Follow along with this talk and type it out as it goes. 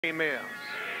Name is.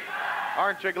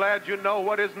 Aren't you glad you know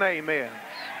what his name is?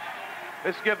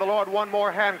 Let's give the Lord one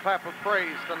more hand clap of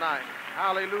praise tonight.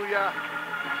 Hallelujah.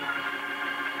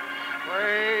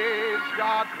 Praise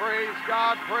God, praise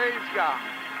God, praise God.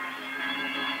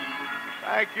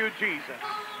 Thank you, Jesus.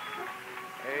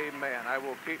 Amen. I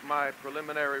will keep my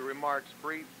preliminary remarks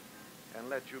brief and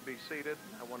let you be seated.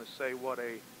 I want to say what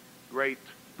a great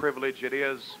privilege it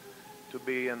is to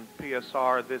be in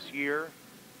PSR this year.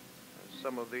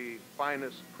 Some of the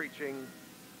finest preaching,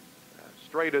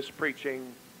 straightest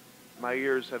preaching my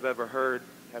ears have ever heard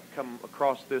have come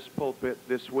across this pulpit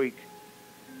this week,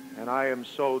 and I am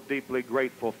so deeply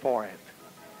grateful for it.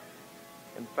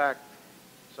 In fact,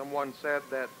 someone said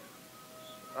that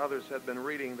others had been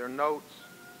reading their notes.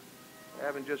 They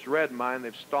haven't just read mine,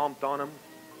 they've stomped on them,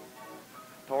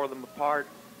 tore them apart,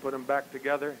 put them back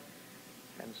together.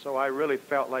 And so I really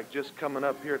felt like just coming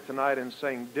up here tonight and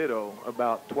saying ditto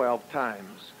about 12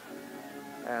 times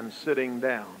and sitting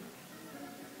down.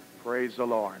 Praise the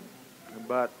Lord.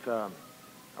 But I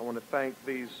want to thank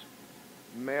these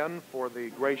men for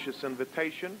the gracious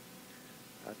invitation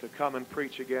to come and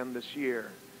preach again this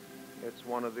year. It's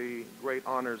one of the great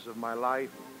honors of my life.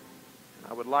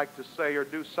 I would like to say or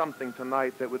do something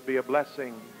tonight that would be a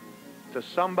blessing to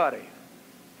somebody.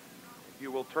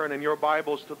 You will turn in your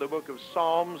Bibles to the book of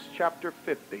Psalms chapter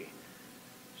 50.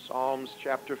 Psalms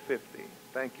chapter 50.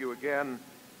 Thank you again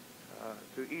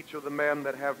to each of the men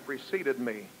that have preceded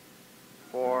me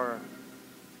for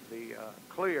the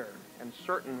clear and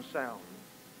certain sound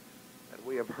that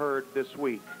we have heard this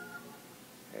week.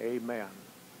 Amen.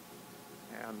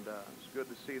 And it's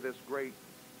good to see this great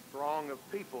throng of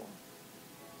people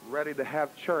ready to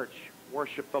have church,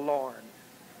 worship the Lord,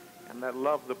 and that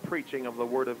love the preaching of the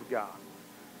Word of God.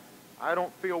 I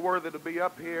don't feel worthy to be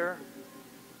up here,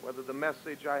 whether the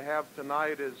message I have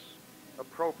tonight is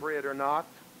appropriate or not,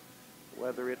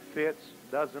 whether it fits,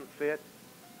 doesn't fit,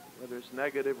 whether it's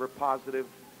negative or positive,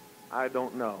 I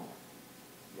don't know.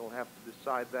 You'll have to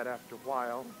decide that after a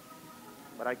while.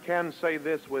 But I can say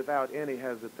this without any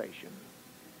hesitation.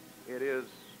 It is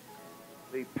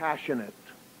the passionate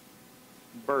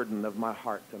burden of my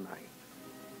heart tonight.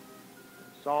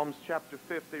 Psalms chapter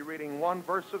 50, reading one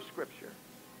verse of Scripture.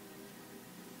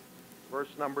 Verse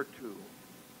number 2.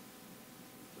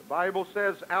 The Bible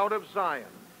says, out of Zion,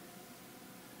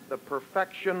 the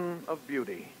perfection of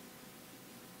beauty,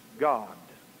 God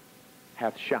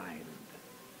hath shined.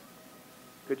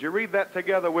 Could you read that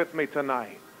together with me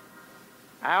tonight?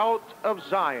 Out of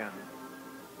Zion,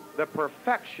 the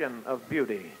perfection of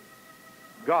beauty,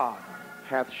 God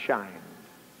hath shined.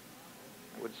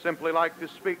 I would simply like to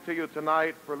speak to you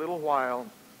tonight for a little while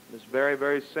this very,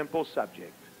 very simple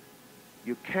subject.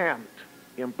 You can't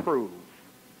improve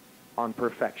on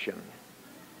perfection.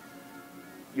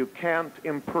 You can't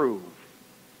improve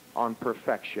on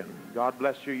perfection. God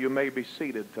bless you. You may be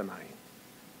seated tonight.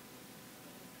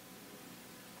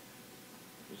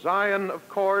 Zion, of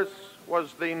course,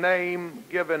 was the name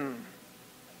given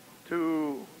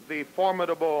to the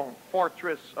formidable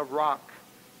fortress of rock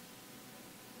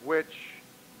which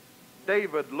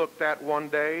David looked at one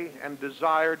day and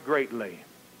desired greatly.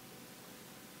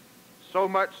 So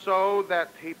much so that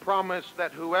he promised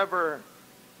that whoever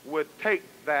would take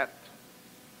that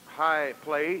high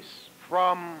place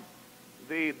from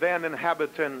the then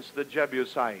inhabitants, the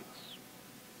Jebusites,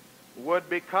 would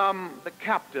become the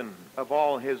captain of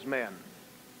all his men.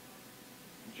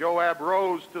 Joab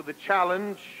rose to the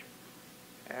challenge,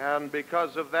 and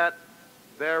because of that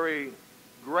very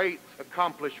great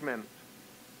accomplishment,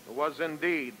 was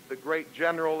indeed the great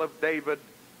general of David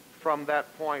from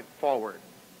that point forward.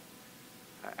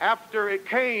 After it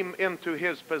came into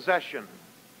his possession,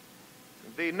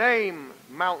 the name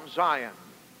Mount Zion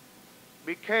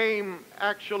became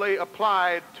actually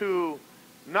applied to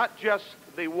not just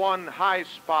the one high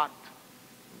spot,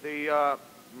 the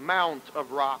mount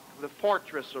of rock, the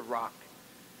fortress of rock,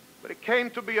 but it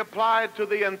came to be applied to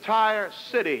the entire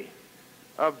city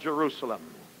of Jerusalem.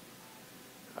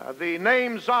 The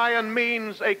name Zion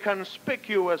means a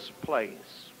conspicuous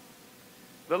place.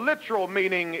 The literal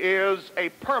meaning is a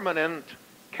permanent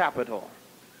capital.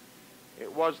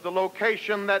 It was the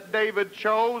location that David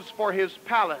chose for his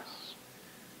palace,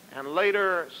 and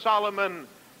later Solomon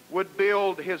would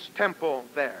build his temple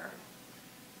there.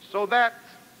 So that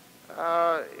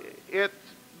it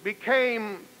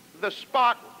became the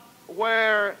spot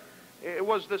where it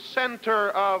was the center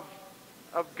of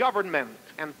government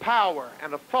and power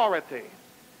and authority,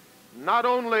 not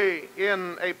only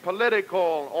in a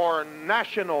political or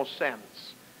national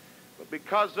sense, but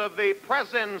because of the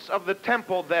presence of the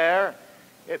temple there,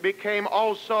 it became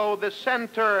also the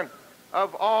center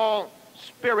of all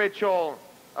spiritual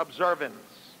observance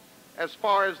as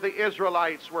far as the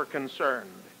Israelites were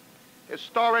concerned.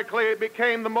 Historically, it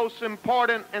became the most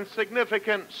important and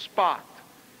significant spot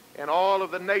in all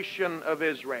of the nation of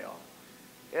Israel.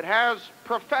 It has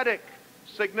prophetic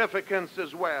significance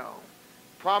as well.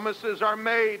 Promises are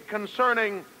made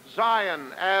concerning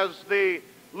Zion as the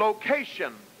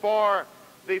location for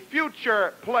the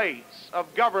future place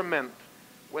of government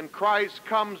when Christ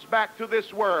comes back to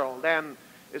this world and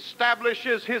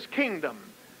establishes his kingdom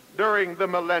during the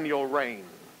millennial reign.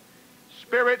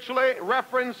 Spiritually,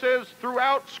 references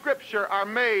throughout Scripture are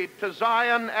made to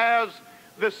Zion as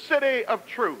the city of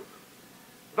truth,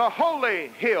 the holy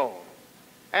hill,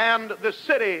 and the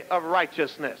city of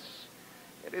righteousness.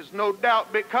 It is no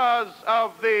doubt because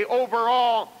of the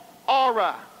overall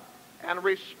aura and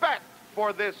respect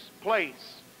for this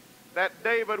place that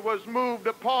David was moved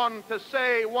upon to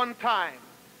say one time,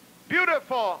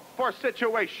 "Beautiful for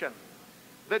situation,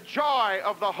 the joy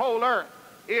of the whole earth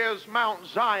is Mount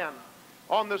Zion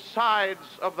on the sides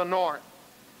of the north,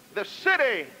 the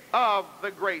city of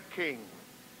the great King."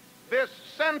 This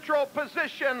central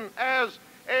position as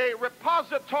a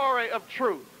repository of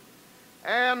truth,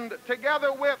 and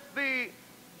together with the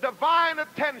divine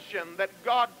attention that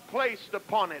God placed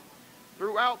upon it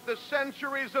throughout the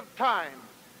centuries of time,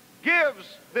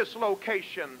 gives this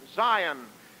location, Zion,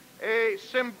 a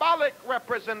symbolic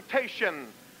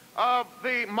representation of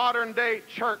the modern day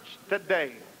church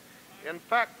today. In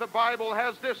fact, the Bible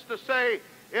has this to say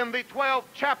in the 12th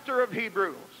chapter of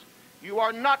Hebrews, "You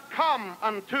are not come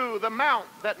unto the mount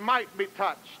that might be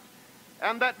touched,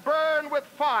 and that burn with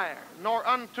fire, nor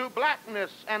unto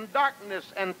blackness and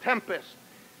darkness and tempest,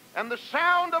 and the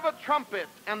sound of a trumpet,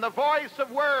 and the voice of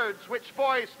words, which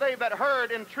voice they that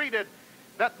heard entreated,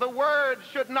 that the word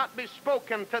should not be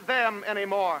spoken to them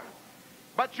anymore.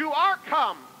 But you are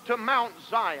come to Mount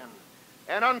Zion,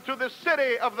 and unto the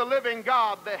city of the living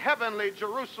God, the heavenly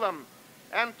Jerusalem,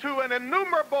 and to an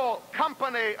innumerable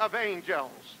company of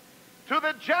angels, to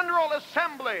the general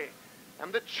assembly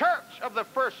and the church of the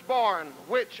firstborn,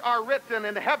 which are written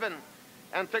in heaven,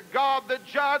 and to God the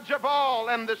judge of all,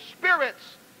 and the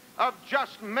spirits of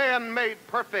just men made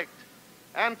perfect,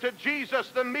 and to Jesus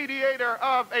the mediator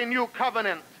of a new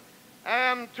covenant,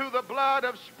 and to the blood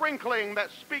of sprinkling that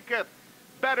speaketh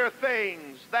better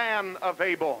things than of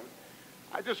Abel."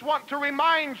 I just want to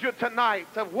remind you tonight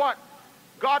of what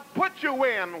God put you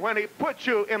in when he put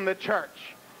you in the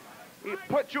church. He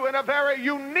put you in a very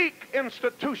unique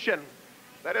institution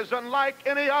that is unlike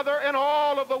any other in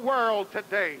all of the world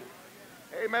today.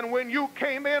 Amen. When you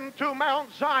came into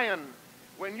Mount Zion,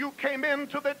 when you came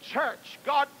into the church,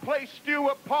 God placed you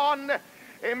upon,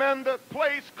 amen, the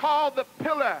place called the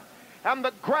pillar and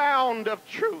the ground of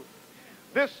truth.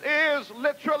 This is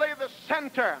literally the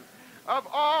center of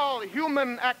all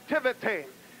human activity.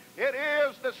 It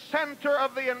is the center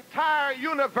of the entire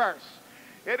universe.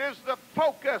 It is the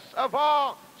focus of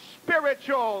all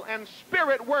spiritual and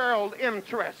spirit world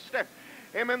interest.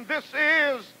 Amen. This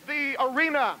is the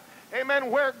arena, amen,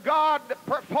 where God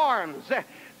performs.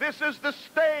 This is the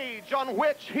stage on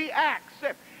which he acts.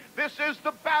 This is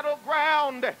the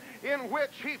battleground in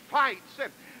which he fights.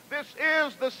 This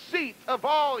is the seat of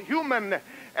all human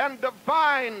and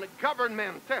divine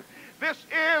government. This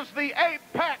is the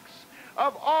apex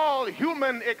of all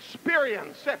human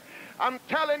experience. I'm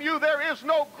telling you, there is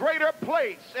no greater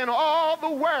place in all the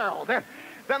world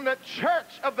than the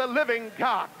church of the living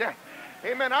God.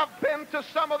 Amen. I've been to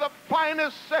some of the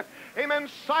finest, amen,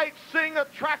 sightseeing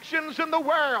attractions in the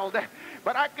world,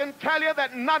 but I can tell you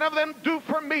that none of them do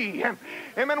for me,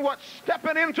 amen, what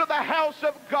stepping into the house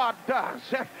of God does.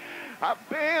 I've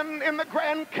been in the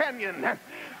Grand Canyon.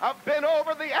 I've been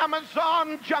over the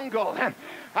Amazon jungle.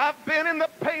 I've been in the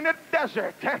painted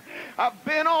desert. I've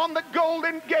been on the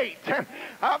Golden Gate.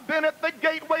 I've been at the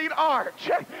Gateway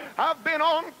Arch. I've been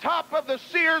on top of the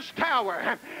Sears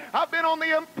Tower. I've been on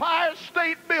the Empire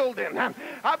State Building.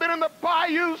 I've been in the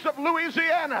bayous of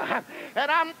Louisiana. And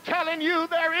I'm telling you,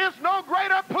 there is no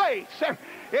greater place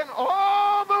in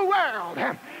all the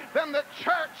world than the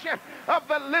church of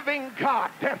the living God.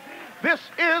 This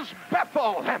is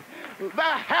Bethel, the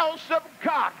house of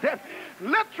God,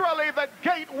 literally the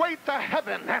gateway to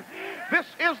heaven. This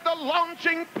is the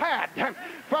launching pad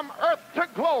from earth to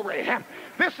glory.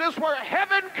 This is where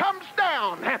heaven comes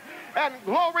down and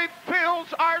glory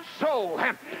fills our soul.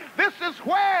 This is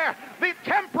where the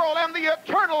temporal and the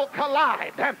eternal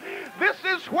collide. This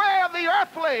is where the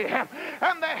earthly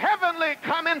and the heavenly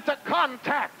come into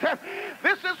contact.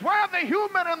 This is where the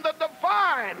human and the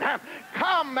divine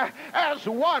come as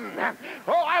one.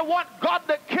 Oh, I want God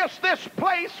to kiss this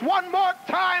place one more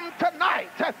time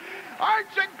tonight.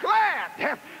 Aren't you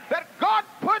glad that God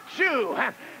put you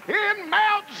in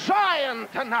Mount Zion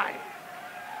tonight?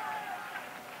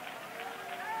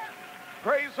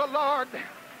 Praise the Lord.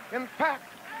 In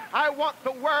fact, I want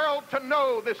the world to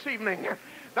know this evening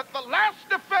that the last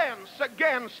defense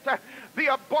against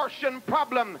the abortion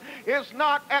problem is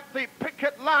not at the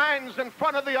picket lines in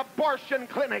front of the abortion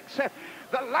clinics.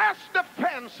 The last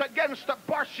defense against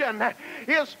abortion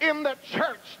is in the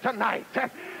church tonight.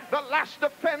 The last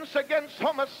defense against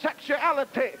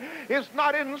homosexuality is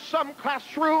not in some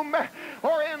classroom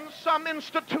or in some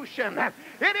institution.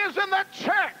 It is in the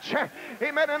church.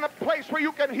 Amen. In a place where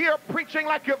you can hear preaching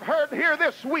like you've heard here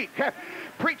this week.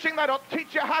 Preaching that'll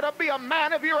teach you how to be a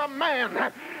man if you're a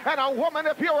man, and a woman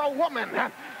if you're a woman,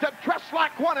 to dress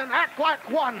like one and act like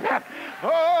one.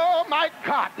 Oh my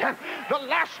God. The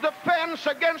last defense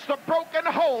against a broken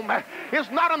home is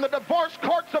not in the divorce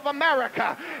courts of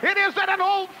America. It is at an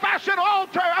old-fashioned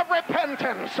altar of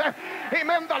repentance.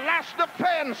 Amen. The last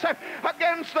defense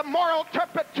against the moral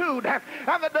turpitude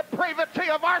and the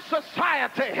depravity of our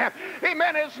society,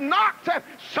 amen, is not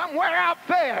somewhere out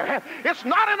there. It's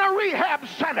not in a rehab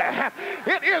center.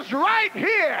 It is right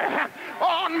here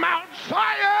on Mount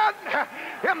Zion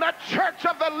in the church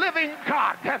of the living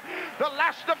God. The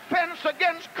last defense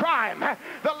against crime,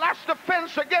 the last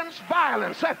defense against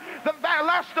violence, the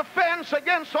last defense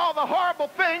against all the horrible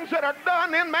things that are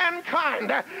done in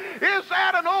mankind is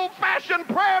at an old-fashioned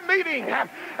prayer meeting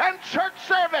and church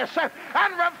service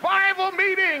and revival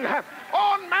meeting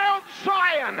on Mount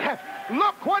Zion.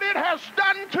 Look what it has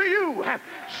done to you.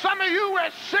 Some of you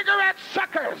are cigarette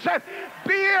suckers,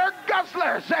 beer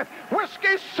guzzlers,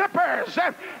 whiskey sippers,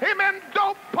 amen,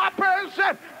 dope poppers,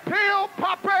 pill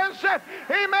poppers,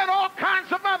 amen, all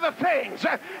kinds of other things.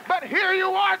 But here you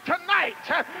are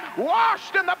tonight,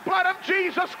 washed in the blood of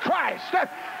Jesus Christ,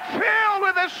 filled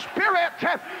with the Spirit,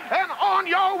 and on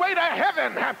your way to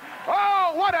heaven.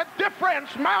 Oh, what a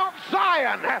difference Mount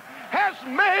Zion has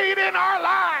made in our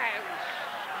lives.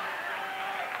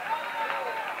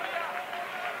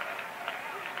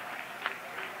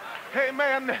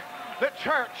 Amen. The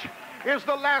church is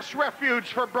the last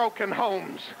refuge for broken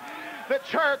homes. The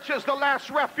church is the last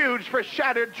refuge for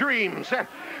shattered dreams,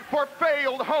 for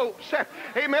failed hopes,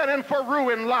 amen, and for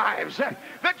ruined lives.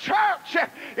 The church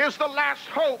is the last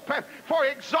hope for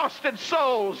exhausted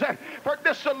souls, for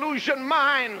disillusioned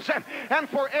minds, and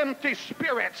for empty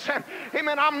spirits.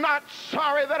 Amen. I'm not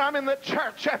sorry that I'm in the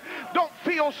church. Don't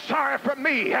feel sorry for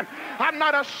me. I'm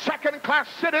not a second-class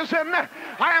citizen.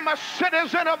 I am a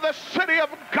citizen of the city of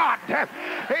God.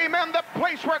 Amen. The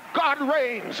place where God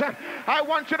reigns. I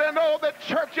want you to know the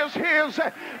church is his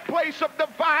place of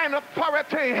divine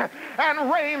authority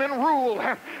and reign and rule.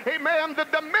 Amen. The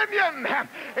dominion,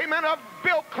 amen, of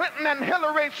Bill Clinton and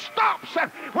Hillary stops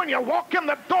when you walk in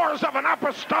the doors of an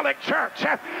apostolic church.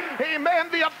 Amen.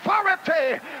 The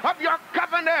authority of your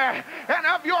governor and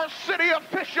of your city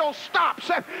official stops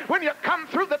when you come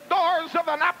through the doors of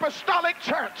an apostolic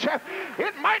church.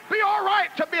 It might be all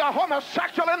right to be a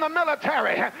homosexual in the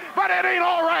military, but it ain't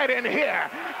all right in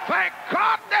here. Thank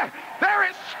God there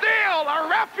is still a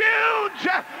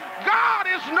refuge. God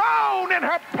is known in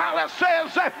her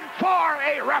palaces for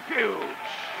a refuge.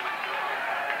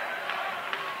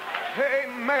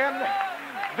 Amen.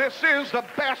 This is the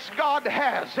best God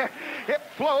has. It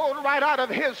flowed right out of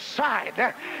his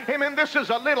side. Amen. This is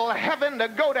a little heaven to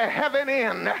go to heaven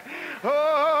in.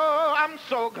 Oh, I'm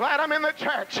so glad I'm in the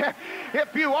church.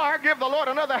 If you are, give the Lord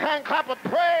another hand clap of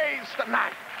praise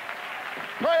tonight.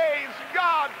 Praise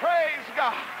God. Praise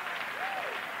God.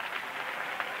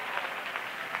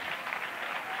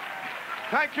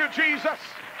 Thank you, Jesus.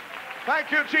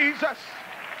 Thank you, Jesus.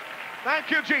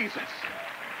 Thank you, Jesus.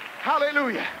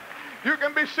 Hallelujah. You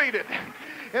can be seated.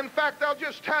 In fact, I'll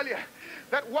just tell you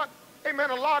that what,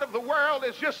 amen, a lot of the world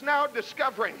is just now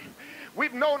discovering.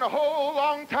 We've known a whole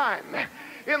long time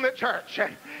in the church.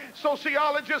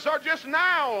 Sociologists are just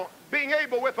now being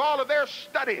able, with all of their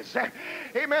studies,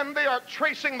 amen, they are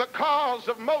tracing the cause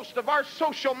of most of our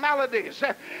social maladies,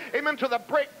 amen, to the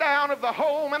breakdown of the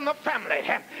home and the family.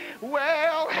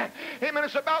 Well, amen,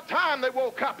 it's about time they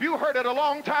woke up. You heard it a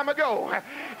long time ago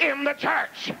in the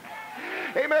church.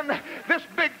 Amen. This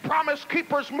big Promise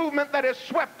Keepers movement that has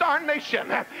swept our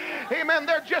nation. Amen.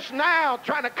 They're just now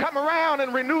trying to come around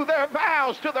and renew their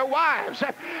vows to their wives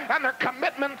and their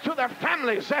commitment to their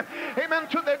families. Amen.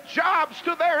 To their jobs,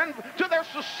 to their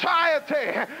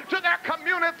society, to their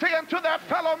community, and to their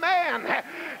fellow man.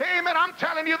 Amen. I'm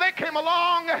telling you, they came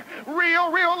along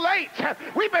real late.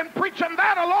 We've been preaching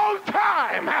that a long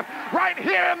time right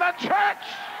here in the church.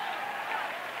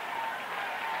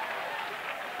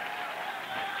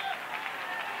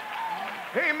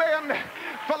 Amen.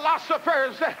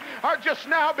 Philosophers are just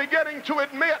now beginning to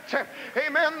admit,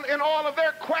 amen, in all of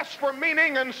their quest for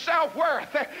meaning and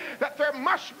self-worth, that there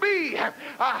must be a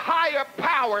higher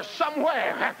power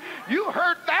somewhere. You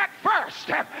heard that first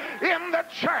in the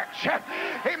church.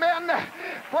 Amen.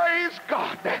 Praise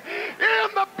God.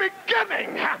 In the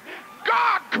beginning,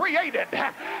 God created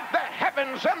the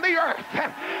heavens and the earth.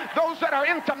 Those that are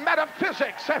into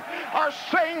metaphysics are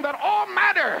saying that all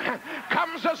matter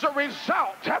comes as a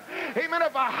result, amen,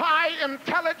 of a high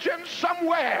intelligence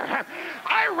somewhere.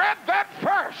 I read that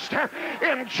first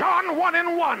in John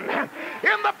 1:1.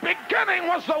 In the beginning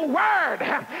was the Word,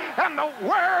 and the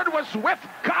Word was with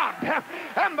God,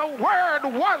 and the Word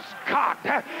was God.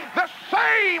 The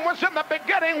same was in the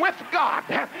beginning with God.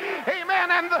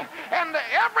 Amen. And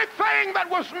everything that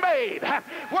was made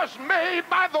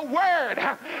by the word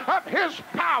of his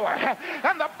power.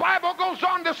 And the Bible goes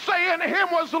on to say in him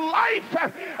was life,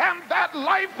 and that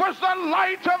life was the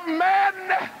light of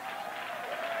men.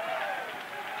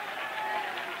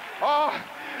 Oh,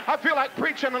 I feel like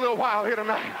preaching a little while here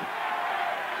tonight.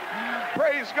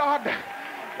 Praise God.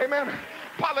 Amen.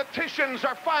 Politicians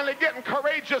are finally getting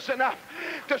courageous enough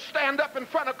to stand up in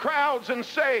front of crowds and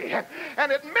say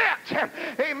and admit,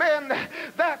 amen,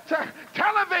 that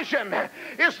television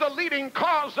is the leading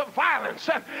cause of violence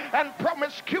and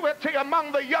promiscuity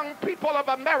among the young people of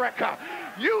America.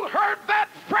 You heard that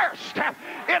first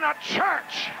in a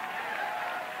church.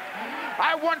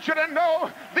 I want you to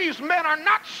know these men are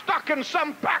not stuck in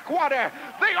some backwater.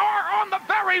 They are on the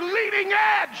very leading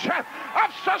edge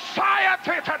of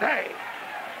society today.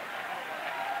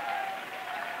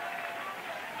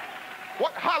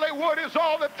 What Hollywood is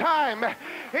all the time,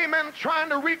 amen, trying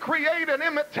to recreate and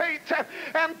imitate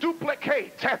and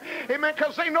duplicate, amen,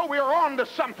 because they know we're on to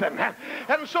something.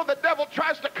 And so the devil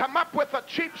tries to come up with a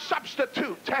cheap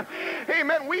substitute.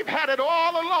 Amen. We've had it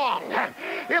all along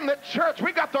in the church.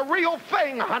 We got the real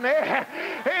thing, honey.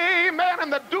 Amen.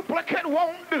 And the duplicate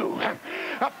won't do.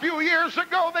 A few years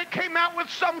ago, they came out with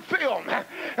some film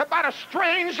about a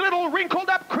strange little wrinkled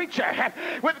up creature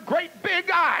with great big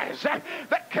eyes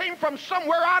that came from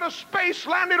somewhere out of space,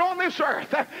 landed on this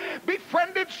earth,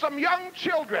 befriended some young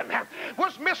children,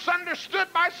 was misunderstood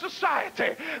by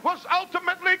society, was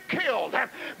ultimately killed.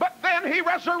 But then he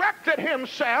resurrected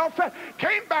himself,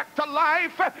 came back to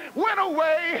life, went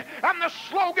away, and the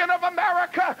slogan of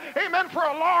America, amen, for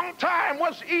a long time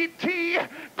was E.T.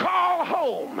 Call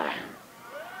Home.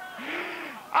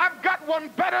 I've got one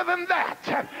better than that.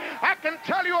 I can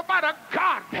tell you about a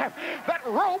God that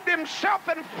robed himself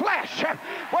in flesh,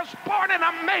 was born in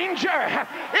a manger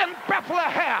in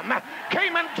Bethlehem,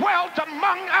 came and dwelt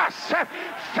among us,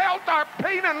 felt our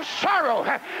pain and sorrow,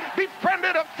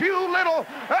 befriended a few little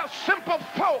simple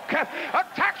folk, a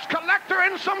tax collector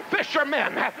and some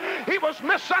fishermen. He was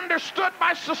misunderstood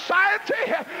by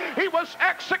society. He was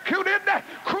executed,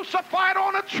 crucified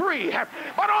on a tree.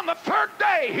 But on the third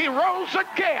day, he rose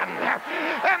again.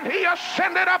 And he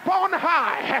ascended up on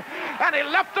high, and he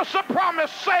left us a promise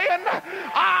saying,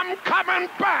 I'm coming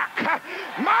back.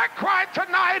 My cry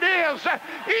tonight is,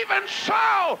 even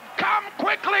so, come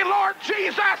quickly, Lord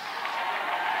Jesus.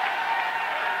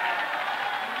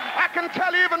 I can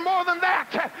tell you even more than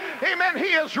that. Amen.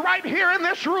 He is right here in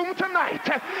this room tonight,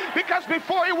 because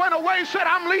before he went away, he said,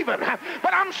 I'm leaving,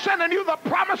 but I'm sending you the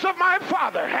promise of my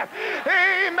Father.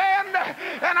 Amen.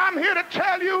 And I'm here to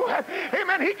tell you,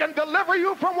 amen, he can deliver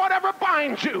you from whatever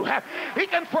binds you. He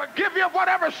can forgive you of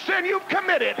whatever sin you've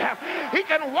committed. He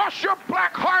can wash your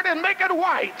black heart and make it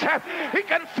white. He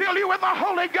can fill you with the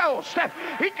Holy Ghost.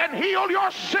 He can heal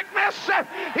your sickness.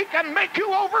 He can make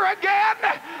you over again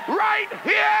right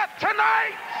here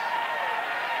tonight.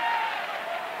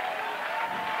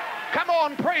 Come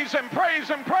on, praise him, praise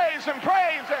him, praise him,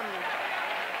 praise him.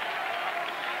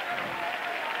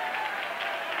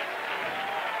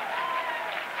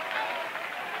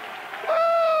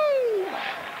 Woo!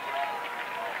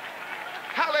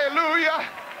 Hallelujah.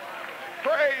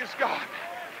 Praise God.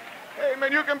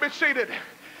 Amen. You can be seated.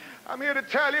 I'm here to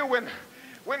tell you,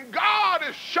 when God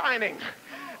is shining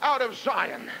out of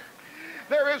Zion,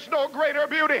 there is no greater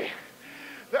beauty.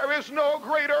 There is no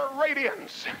greater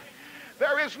radiance.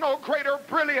 There is no greater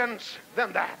brilliance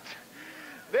than that.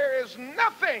 There is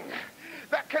nothing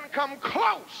that can come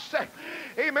close,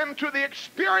 amen, to the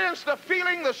experience, the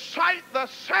feeling, the sight, the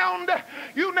sound,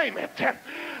 you name it,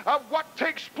 of what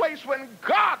takes place when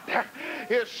God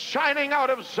is shining out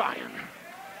of Zion.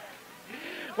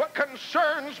 What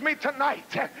concerns me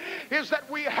tonight is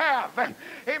that we have,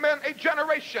 amen, a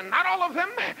generation, not all of them,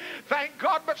 thank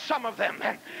God, but some of them,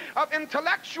 of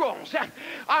intellectuals,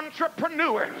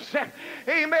 entrepreneurs,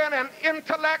 amen, and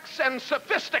intellects and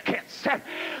sophisticates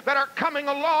that are coming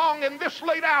along in this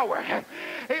late hour,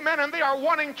 amen, and they are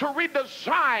wanting to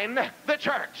redesign the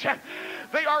church.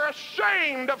 They are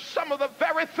ashamed of some of the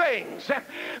very things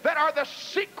that are the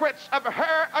secrets of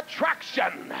her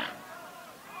attraction.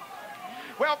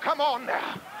 Well, come on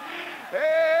now.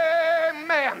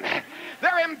 Amen.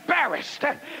 They're embarrassed.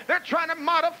 They're trying to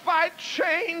modify,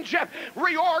 change,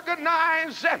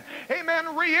 reorganize, amen,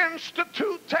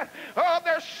 reinstitute. Oh,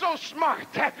 they're so smart.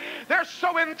 They're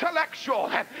so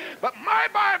intellectual. But my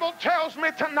Bible tells me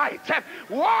tonight,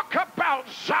 walk about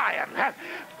Zion.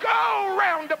 Go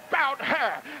round about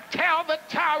her. Tell the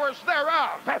towers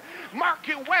thereof. Mark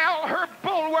you well her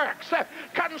bulwarks.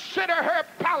 Consider her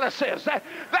palaces,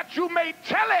 that you may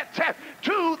tell it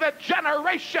to the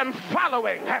generation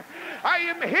following. I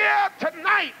am here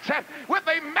tonight with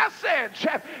a message,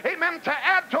 amen, to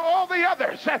add to all the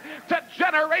others, to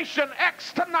Generation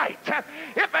X tonight.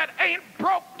 If it ain't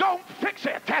broke, don't fix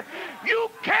it. You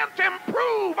can't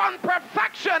improve on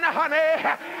perfection,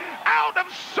 honey. Out of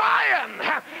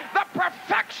Zion, the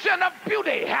perfection of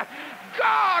beauty,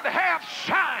 God hath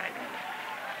shined.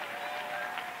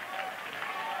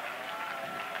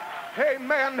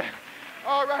 Amen.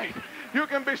 All right, you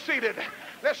can be seated.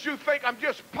 Lest you think I'm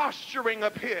just posturing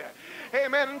up here.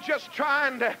 Amen. And just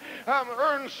trying to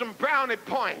earn some brownie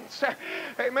points.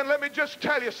 Amen. Let me just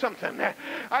tell you something.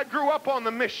 I grew up on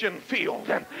the mission field.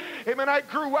 Amen. I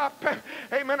grew up,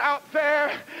 amen, out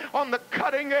there on the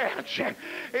cutting edge.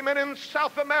 Amen. In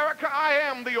South America, I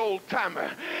am the old timer.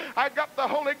 I got the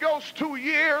Holy Ghost 2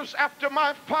 years after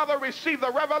my father received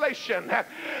the revelation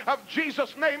of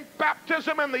Jesus' name,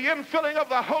 baptism, and the infilling of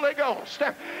the Holy Ghost.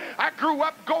 I grew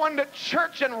up going to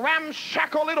church in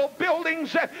ramshackle little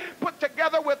buildings put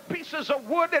together with pieces of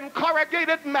wood and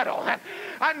corrugated metal.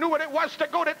 I knew what it was to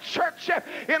go to church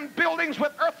in buildings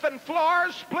with earthen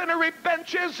floors, splintery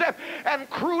benches, and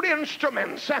crude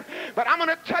instruments. But I'm going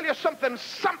to tell you something.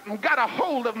 Something got a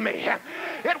hold of me.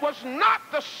 It was not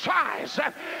the size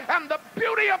and the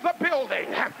beauty of the building.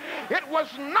 It was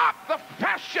not the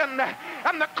fashion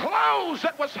and the clothes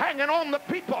that was hanging on the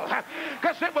people,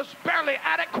 because it was barely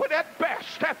adequate at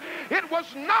best. It was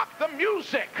not the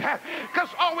music, because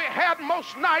all we had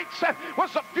most nights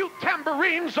was a few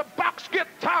tambourines, a box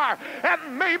guitar,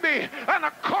 and maybe an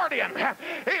accordion.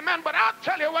 Amen. But I'll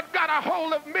tell you what got a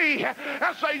hold of me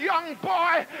as a young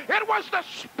boy. It was the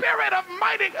Spirit of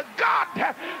mighty God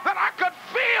that I could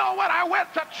feel when I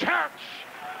went to church.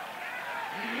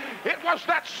 It was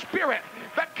that Spirit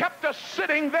that kept us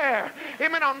sitting there,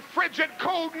 amen, on frigid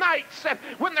cold nights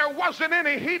when there wasn't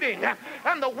any heating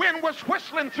and the wind was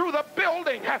whistling through the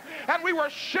building and we were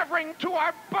shivering to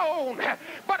our bone,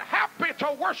 but happy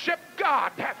to worship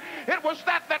God. It was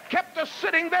that kept us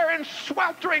sitting there in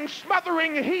sweltering,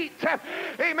 smothering heat,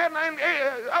 amen, and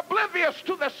oblivious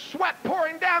to the sweat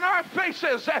pouring down our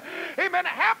faces, amen,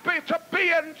 happy to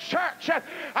be in church.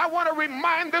 I want to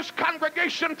remind this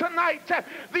congregation tonight,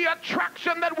 the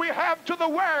attraction that we have to the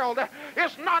world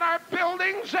is not our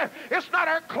buildings, it's not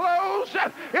our clothes,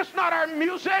 it's not our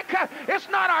music, it's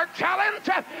not our talent,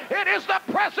 it is the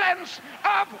presence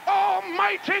of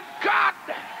Almighty God.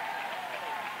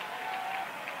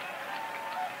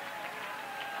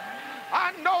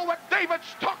 I know what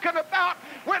David's talking about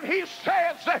when he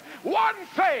says, one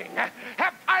thing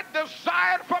have I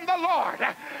desired from the Lord,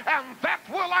 and that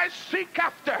will I seek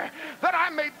after, that I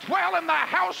may dwell in the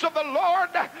house of the Lord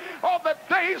all the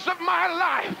days of my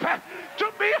life,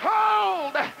 to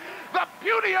behold the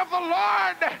beauty of the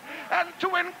Lord and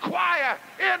to inquire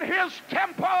in his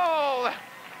temple.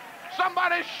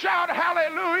 Somebody shout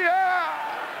hallelujah!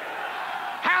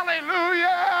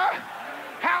 Hallelujah!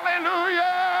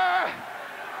 Hallelujah!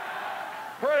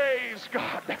 Praise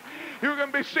God. You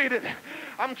can be seated.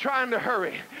 I'm trying to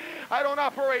hurry. I don't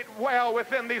operate well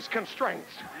within these constraints.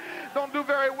 Don't do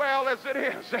very well as it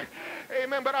is.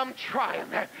 Amen. But I'm trying.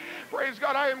 Praise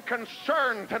God. I am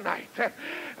concerned tonight.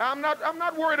 I'm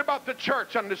not worried about the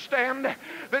church, understand?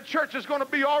 The church is going to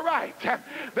be all right.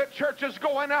 The church is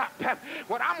going up.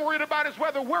 What I'm worried about is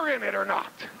whether we're in it or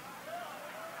not.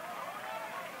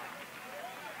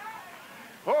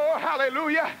 Oh,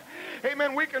 hallelujah.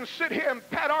 Amen. We can sit here and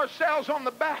pat ourselves on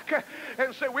the back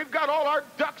and say we've got all our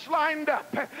ducks lined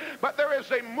up. But there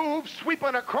is a move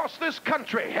sweeping across this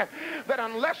country that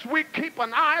unless we keep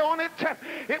an eye on it,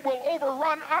 it will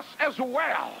overrun us as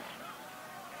well.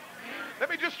 Let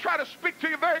me just try to speak to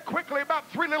you very quickly about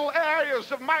three little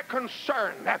areas of my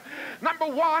concern. Number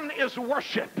one is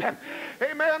worship.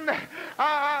 Amen. There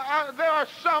are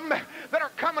some that are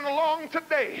coming along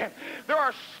today. They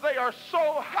are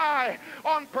so high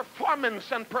on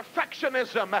performance and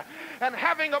perfectionism and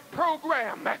having a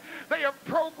program. They have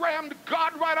programmed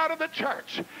God right out of the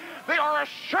church. They are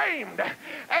ashamed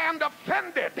and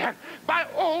offended by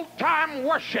old-time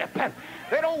worship.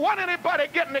 They don't want anybody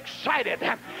getting excited.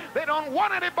 They don't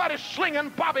want anybody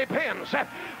slinging bobby pins.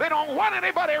 They don't want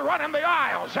anybody running the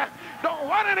aisles. Don't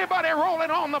want anybody rolling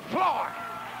on the floor.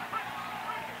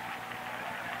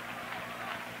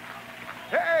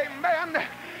 Amen.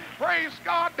 Praise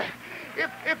God.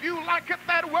 If you like it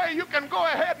that way, you can go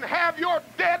ahead and have your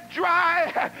dead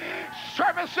dry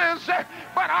services.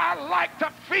 But I like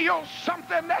to feel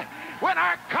something when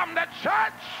I come to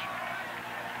church.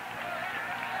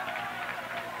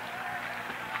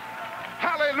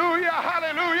 Hallelujah,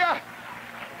 hallelujah.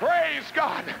 Praise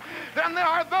God. Then there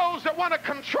are those that want to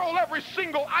control every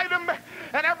single item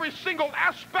and every single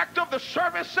aspect of the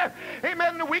service.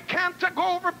 Amen. We can't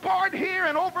go overboard here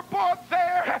and overboard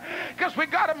there because we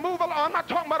got to move along. I'm not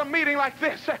talking about a meeting like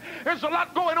this. There's a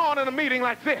lot going on in a meeting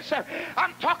like this.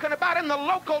 I'm talking about in the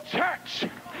local church.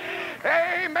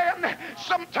 Amen.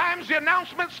 Sometimes the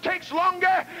announcements takes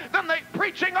longer than the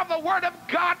preaching of the Word of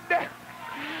God.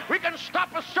 We can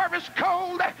stop a service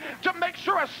cold to make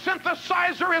sure a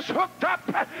synthesizer is hooked up.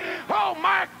 Oh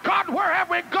my God, where have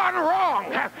we gone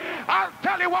wrong? I'll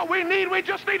tell you what we need. We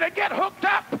just need to get hooked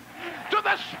up to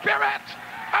the Spirit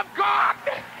of God.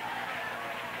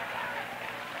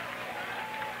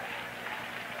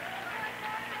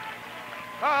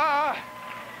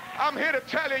 I'm here to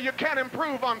tell you, you can't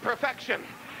improve on perfection.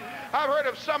 I've heard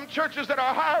of some churches that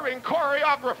are hiring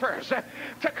choreographers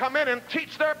to come in and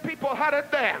teach their people how to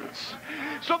dance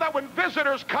so that when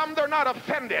visitors come, they're not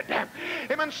offended.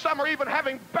 Amen. Some are even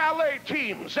having ballet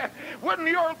teams. Wouldn't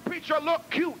your preacher look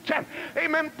cute?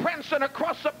 Amen. Prancing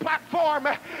across the platform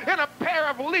in a pair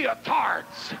of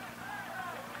leotards.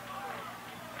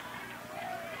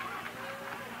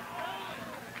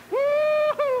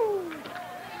 Woo-hoo!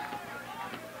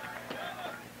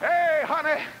 Hey,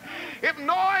 honey. If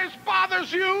noise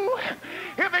bothers you,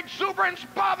 if exuberance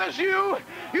bothers you,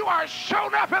 you are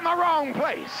shown up in the wrong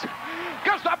place.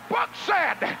 Because the book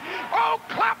said, oh,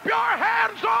 clap your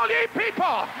hands, all ye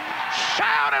people.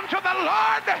 Shout unto the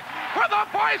Lord with a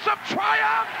voice of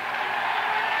triumph.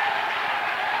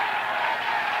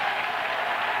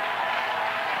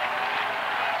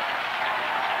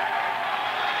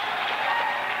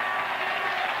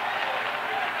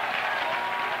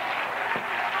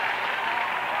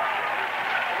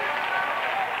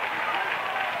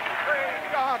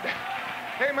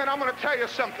 Amen. I'm going to tell you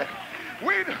something.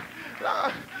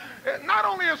 Not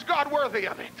only is God worthy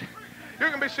of it, you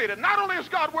can be seated. Not only is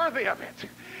God worthy of it,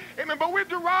 amen, but we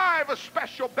derive a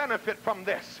special benefit from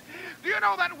this. Do you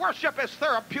know that worship is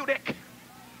therapeutic?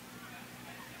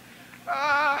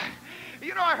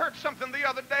 You know, I heard something the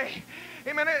other day,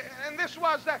 amen, and this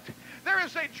was that there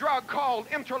is a drug called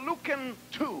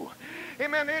interleukin-2.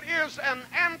 Amen. It is an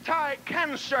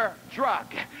anti-cancer drug.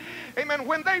 Amen.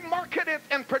 When they market it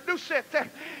and produce it,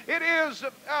 it is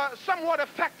somewhat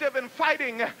effective in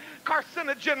fighting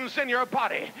carcinogens in your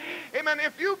body. Amen.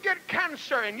 If you get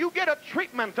cancer and you get a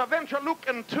treatment of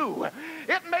interleukin-2,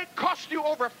 it may cost you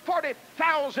over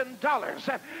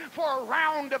 $40,000 for a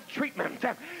round of treatment.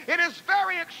 It is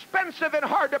very expensive and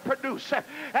hard to produce.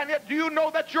 And yet, do you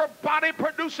know that your body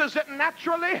produces it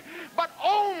naturally, but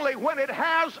only when it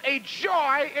has a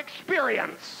joy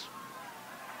experience?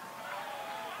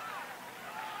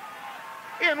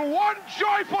 In one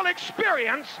joyful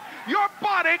experience, your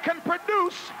body can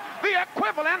produce the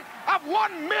equivalent of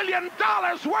 $1 million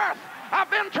worth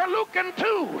of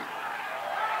interleukin-2.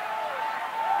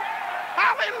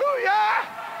 Hallelujah!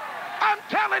 I'm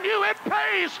telling you, it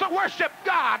pays to worship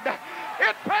God.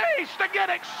 It pays to get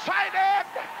excited.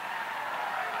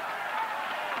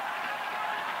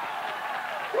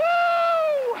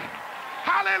 Woo!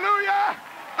 Hallelujah!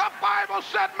 The Bible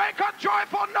said, make a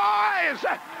joyful noise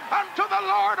unto the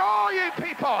Lord, all ye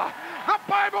people. The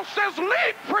Bible says,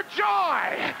 leap for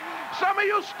joy. Some of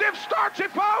you stiff, starchy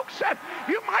folks,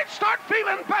 you might start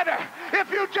feeling better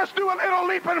if you just do a little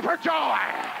leaping for joy.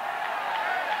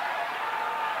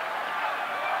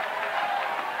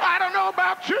 I don't know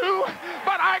about you,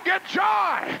 but I get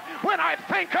joy when I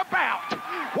think about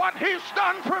what he's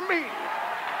done for me.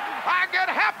 I get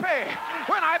happy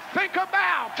when I think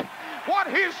about what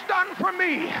he's done for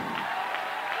me.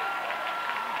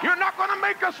 You're not going to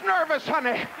make us nervous,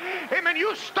 honey. Amen.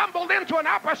 You stumbled into an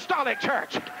apostolic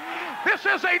church. This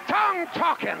is a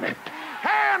tongue-talking,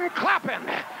 hand-clapping,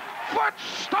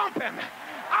 foot-stomping,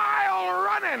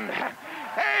 aisle-running,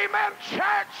 amen,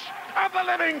 church of the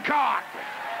living God.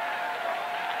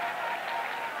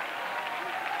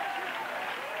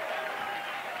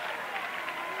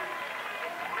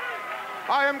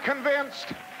 I am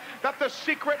convinced that the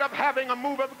secret of having a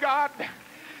move of God,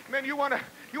 man, you want to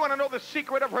know the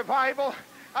secret of revival?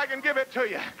 I can give it to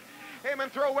you. Amen.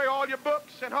 Throw away all your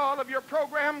books and all of your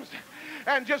programs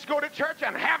and just go to church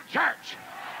and have church.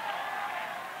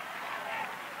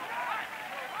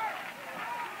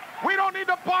 We don't need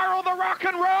to borrow the rock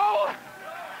and roll.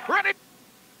 Ready?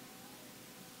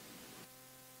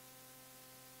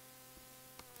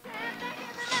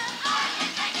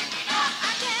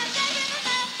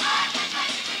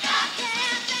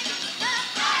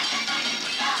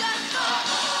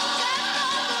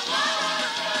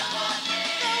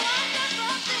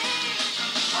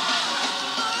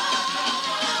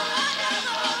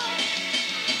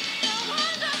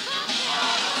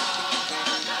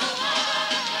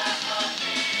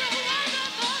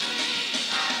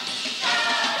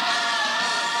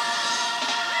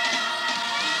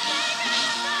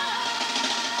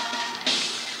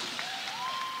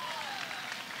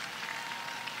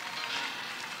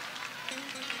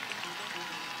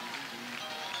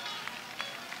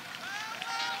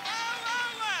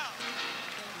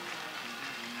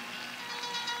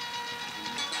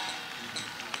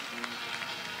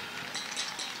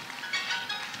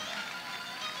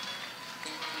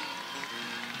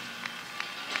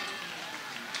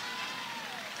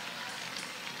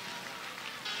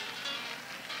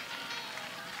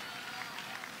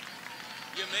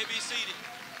 You may be seated.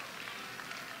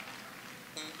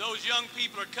 Those young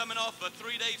people are coming off a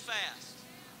 3-day fast.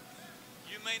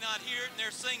 You may not hear it in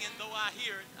their singing, though I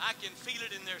hear it. I can feel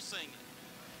it in their singing.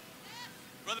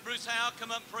 Brother Bruce Howell, come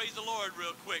up and praise the Lord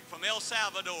real quick from El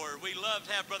Salvador. We love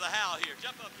to have Brother Howell here.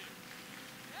 Jump up here.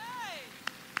 Hey!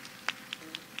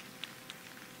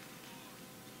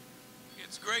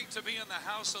 It's great to be in the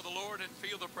house of the Lord and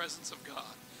feel the presence of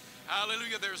God.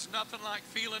 Hallelujah. There's nothing like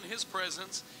feeling his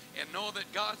presence and know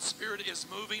that God's Spirit is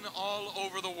moving all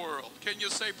over the world. Can you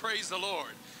say praise the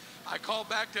Lord? I called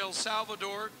back to El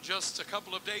Salvador just a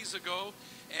couple of days ago,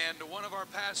 and one of our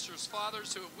pastor's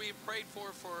fathers, who we prayed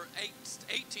for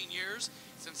 18 years,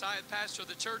 since I had pastored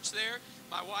the church there,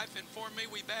 my wife informed me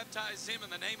we baptized him in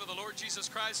the name of the Lord Jesus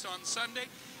Christ on Sunday.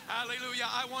 Hallelujah.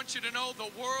 I want you to know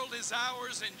the world is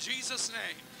ours in Jesus'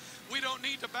 name. We don't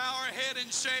need to bow our head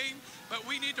in shame, but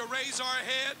we need to raise our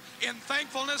head in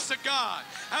thankfulness to God.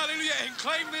 Hallelujah. And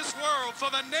claim this world for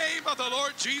the name of the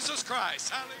Lord Jesus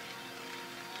Christ. Hallelujah.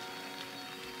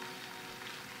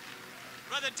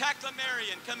 Brother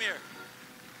Taclamarian, come here.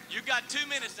 You got 2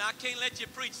 minutes now. I can't let you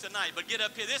preach tonight, but get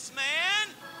up here. This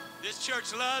man, this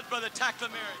church loves Brother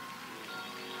Taclamarian.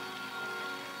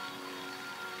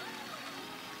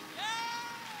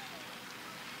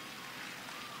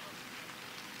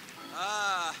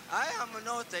 I am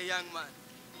not a young man.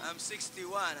 I'm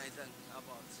 61, I think,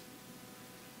 about.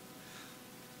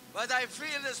 But I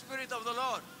feel the Spirit of the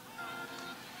Lord.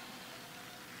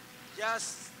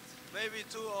 Just maybe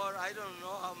 2 or I don't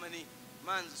know how many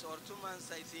months, or 2 months,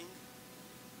 I think,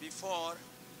 before,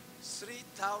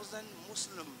 3,000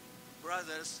 Muslim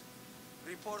brothers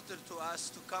reported to us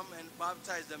to come and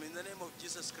baptize them in the name of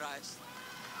Jesus Christ.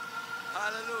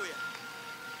 Hallelujah.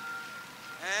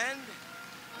 And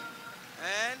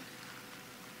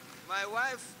my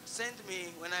wife sent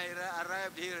me, when I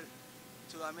arrived here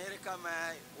to America,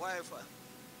 my wife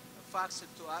faxed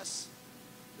to us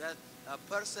that a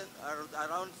person,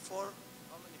 around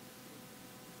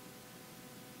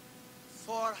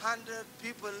 400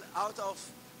 people out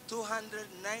of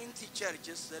 290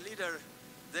 churches,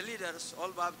 the leaders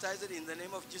all baptized in the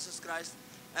name of Jesus Christ,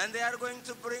 and they are going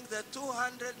to bring the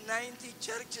 290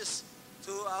 churches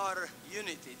to our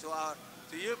unity, to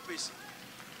UPC.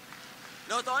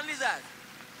 Not only that,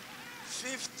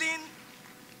 15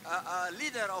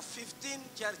 leader of 15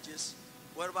 churches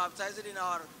were baptized in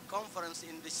our conference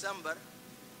in December,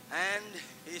 and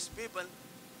his people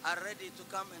are ready to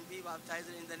come and be baptized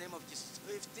in the name of Jesus.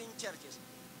 15 churches.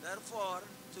 Therefore,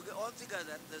 all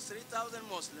together, the 3,000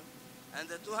 Muslim and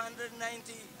the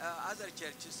 290 other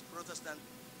churches, Protestant,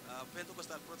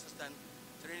 Pentecostal, Protestant,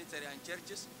 Trinitarian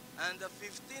churches, and the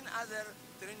 15 other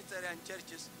Trinitarian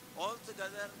churches all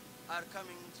together are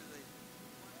coming to the...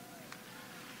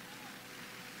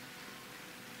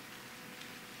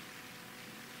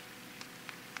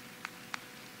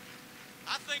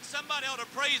 think somebody ought to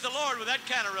praise the Lord with that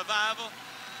kind of revival.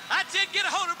 I did get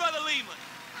a hold of Brother Lehman.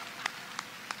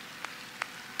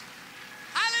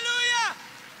 Hallelujah!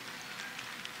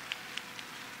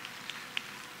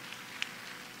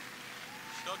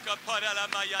 You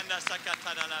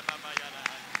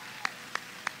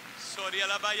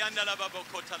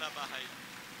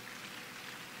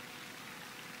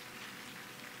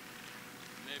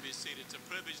may be seated. It's a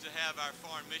privilege to have our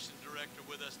foreign mission director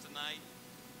with us tonight.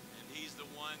 And he's the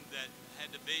one that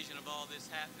had the vision of all this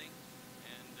happening.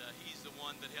 And he's the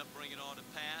one that helped bring it all to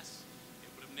pass. It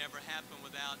would have never happened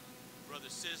without Brother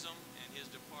Sism and his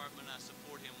department. I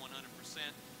support him 100%.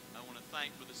 I want to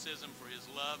thank Brother Sism for his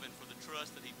love and for the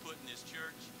trust that he put in this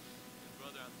church. And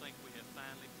brother, I think we have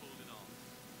finally pulled it off.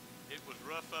 It was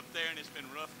rough up there and it's been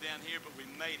rough down here, but we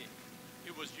made it.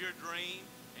 It was your dream,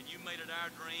 and you made it our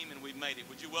dream, and we made it.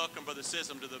 Would you welcome Brother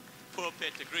Sism to the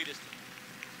pulpit to greet us tonight?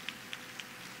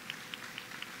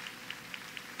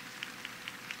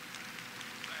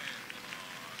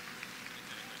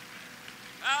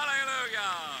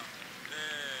 Hallelujah!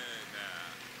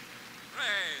 Amen.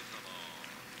 Praise the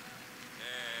Lord.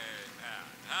 Amen.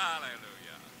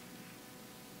 Hallelujah.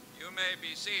 You may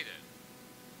be seated.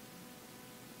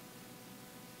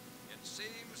 It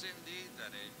seems indeed that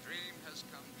a dream has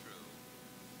come true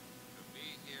to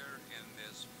be here in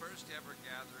this first ever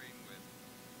gathering with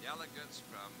delegates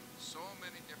from so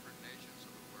many different nations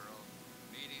of the world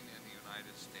meeting in the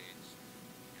United States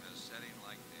in a setting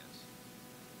like this.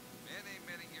 Many,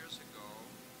 many years ago,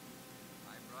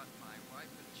 I brought my wife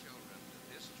and children to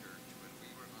this church when we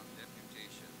were on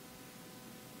deputation.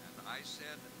 And I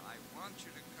said, I want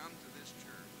you to come to this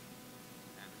church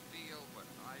and feel what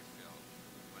I felt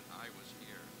when I was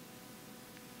here.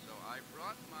 So I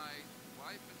brought my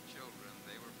wife and children.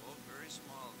 They were both very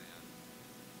small then.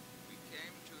 We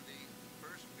came to the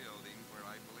first building where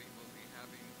I believe we'll be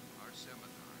having our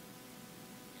seminar.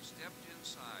 We stepped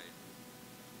inside.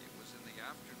 It was in the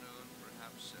afternoon,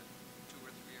 perhaps at 2 or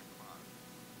 3 o'clock.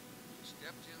 We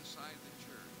stepped inside the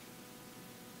church,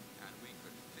 and we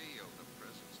could feel the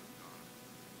presence of God.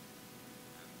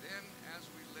 And then, as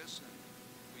we listened,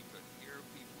 we could hear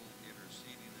people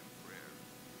interceding in prayer.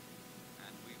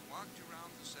 And we walked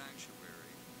around the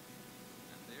sanctuary,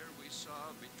 and there we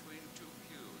saw between 2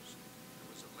 pews, there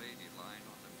was a lady lying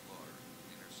on the floor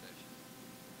in intercession.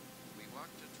 We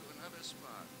walked into another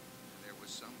spot, and there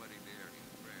was somebody there in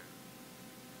prayer.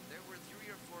 There were 3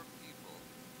 or 4 people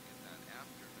in that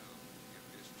afternoon in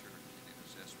this church in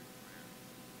intercessory prayer.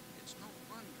 It's no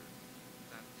wonder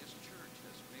that this church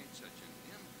has made such an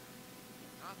impact,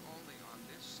 not only on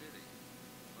this city,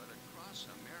 but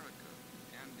across America.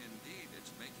 And indeed,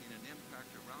 it's making an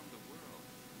impact around the world.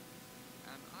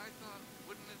 And I thought,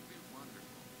 wouldn't it be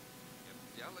wonderful if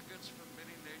delegates from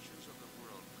many nations of the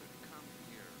world could come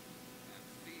here and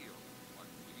feel what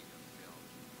we have felt?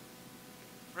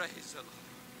 Praise the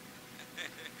Lord.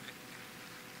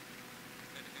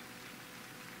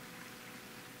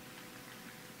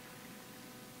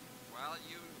 While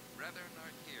you brethren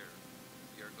are here,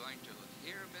 you're going to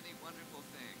hear many wonderful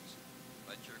things,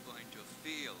 but you're going to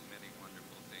feel many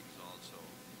wonderful things also.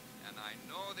 And I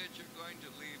know that you're going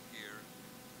to leave here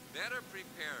better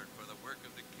prepared for the work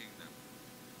of the kingdom.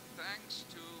 Thanks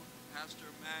to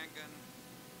Pastor Mangan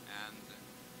and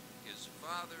his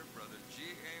father, Brother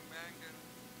G.A. Mangan,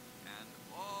 and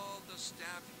all the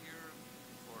staff here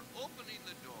for opening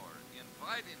the door,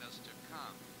 inviting us to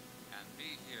come and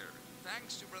be here.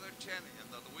 Thanks to Brother Chen in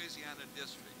the Louisiana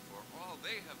district for all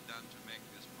they have done to make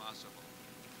this possible.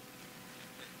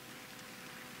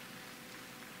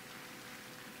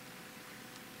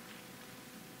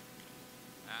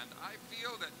 And I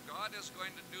feel that God is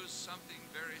going to do something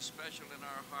very special in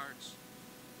our hearts,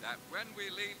 that when we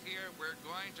leave here, we're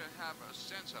going to have a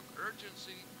sense of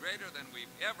urgency greater than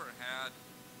we've ever had,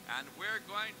 and we're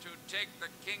going to take the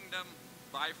kingdom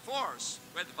by force,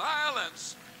 with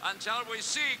violence, until we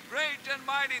see great and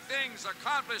mighty things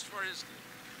accomplished for his kingdom.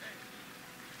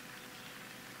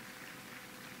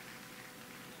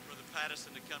 Brother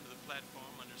Patterson to come to the platform.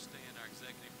 Understand our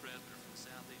executive president from the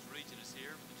Southeast region is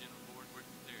here with the general board.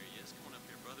 There he is. Come on up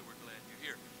here, brother. We're glad you're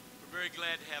here. We're very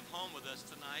glad to have home with us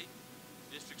tonight,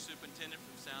 district superintendent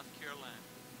from South Carolina.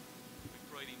 We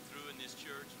prayed him through in this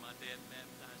church. My dad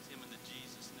baptized him in the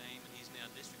Jesus name, and he's now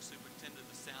district superintendent of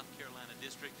the South Carolina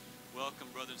district.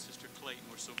 Welcome, brother and sister Clayton.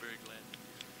 We're so very glad to be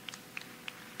here.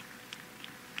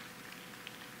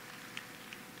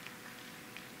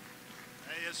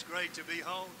 Hey, it's great to be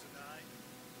home tonight.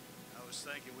 I was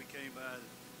thinking we came by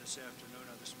this afternoon,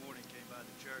 or this morning, came by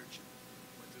the church,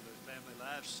 went through the Family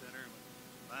Life Center, and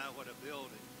my, what a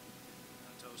building.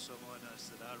 I told someone, I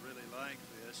said, I really like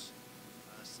this.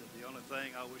 I said, the only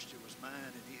thing I wished it was mine,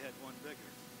 and he had one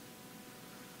bigger.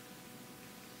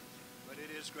 But it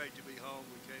is great to be home.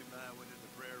 We came by, went in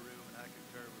the prayer room, and I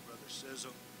concur with Brother Sism.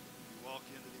 You walk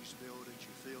into these buildings,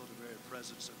 you feel the very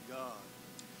presence of God.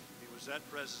 It was that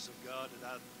presence of God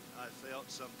that I felt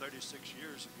some 36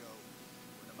 years ago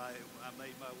when I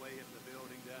made my way into the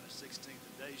building down at 16th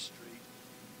and Day Street.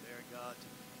 There God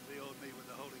filled me with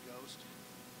the Holy Ghost,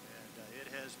 and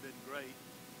it has been great.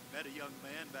 Met a young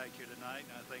man back here tonight,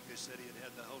 and I think they said he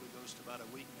had the Holy Ghost about a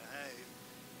week and a half,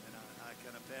 and I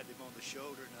kind of patted him on the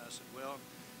shoulder, and I said, well,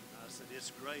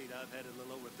 it's great. I've had it a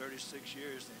little over 36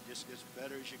 years, and it just gets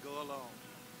better as you go along.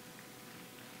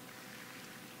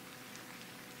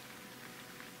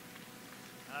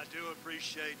 I do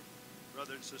appreciate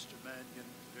Brother and Sister Mannion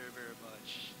very, very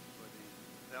much for the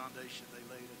foundation they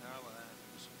laid in our life,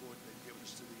 the support they've given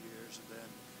us through the years, and then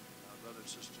Brother and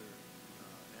Sister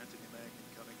Anthony Mannion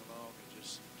coming along and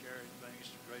just carrying things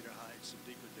to greater heights and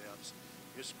deeper depths.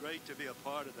 It's great to be a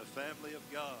part of the family of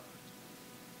God.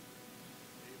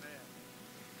 Amen.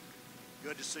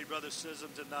 Good to see Brother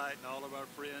Sism tonight and all of our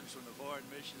friends from the Foreign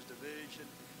Missions Division,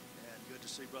 and good to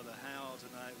see Brother Howell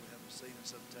tonight. We haven't seen him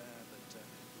some time, but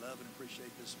love and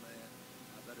appreciate this man.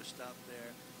 I better stop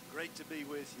there. Great to be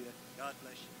with you. God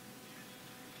bless you.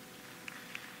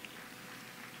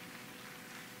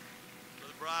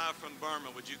 Brother Breyer from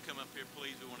Burma, would you come up here,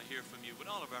 please? We want to hear from you. Would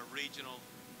all of our regional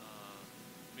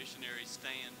missionaries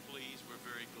stand, please? We're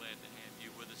very glad to have you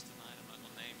with us tonight. I'm not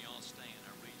going to name y'all. Stand,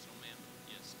 our regional men.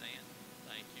 Yes, stand.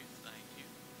 Thank you. Thank you.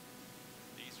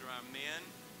 These are our men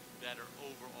that are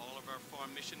over all of our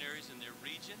foreign missionaries in their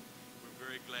region. We're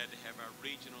very glad to have our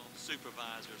regional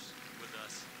supervisors with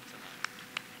us tonight.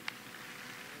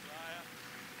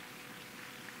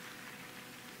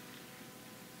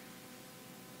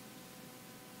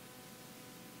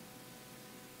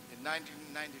 In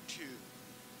 1992,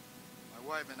 my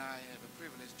wife and I had the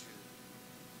privilege to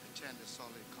attend the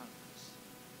Salt Lake Conference.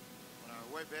 On our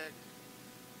way back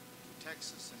to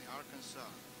Texas and Arkansas,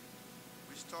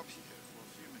 we stopped here for a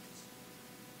few minutes.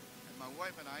 And my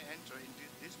wife and I entered into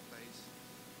this place,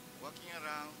 walking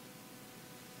around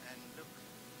and look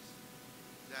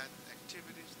at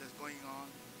activities that's going on.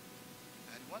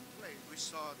 And one place we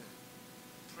saw the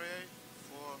prayer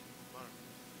for Burma.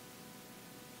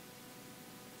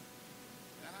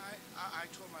 And I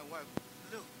told my wife,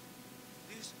 look,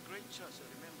 this great church that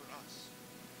remember us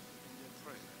in their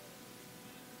prayer.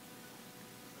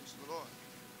 Praise the Lord.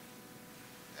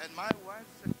 And my wife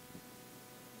said,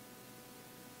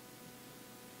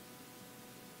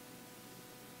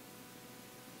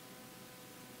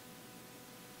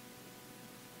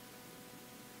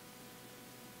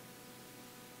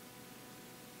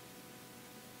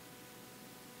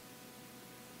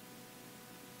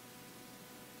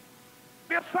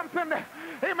 It's something,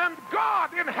 amen,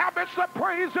 God inhabits the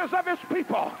praises of his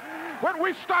people. When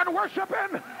we start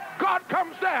worshiping, God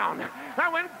comes down.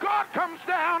 And when God comes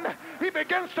down, he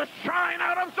begins to shine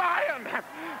out of Zion.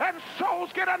 And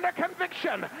souls get under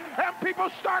conviction. And people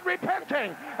start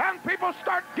repenting. And people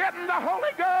start getting the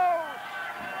Holy Ghost.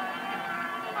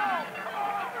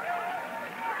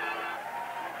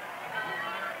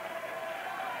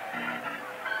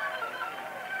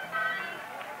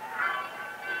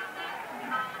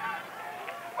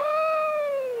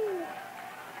 Oh,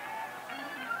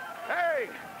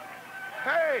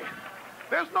 Hey,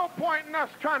 there's no point in us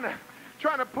trying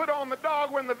to put on the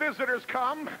dog when the visitors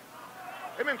come.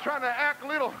 They've been trying to act a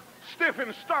little stiff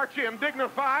and starchy and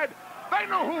dignified. They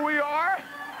know who we are.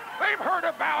 They've heard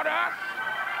about us.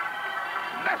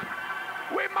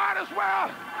 We might as well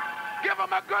give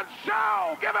them a good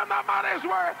show. Give them the money's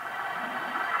worth.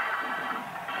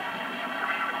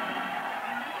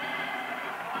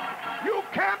 You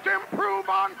can't improve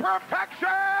on perfection.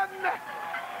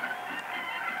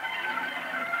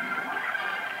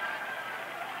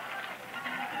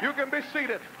 You can be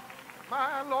seated.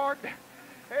 My Lord,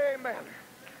 amen.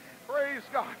 Praise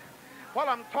God. While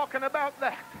I'm talking about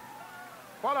that,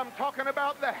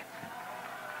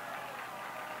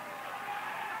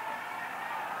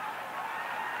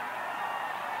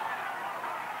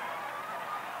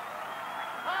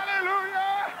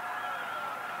 hallelujah,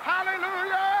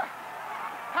 hallelujah,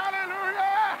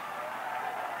 hallelujah.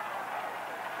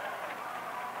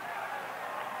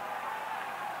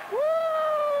 Woo!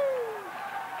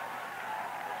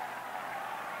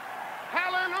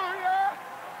 Hallelujah.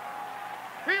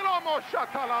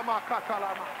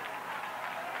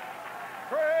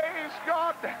 Praise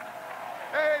God.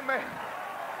 Amen.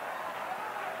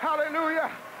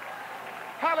 Hallelujah.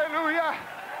 Hallelujah.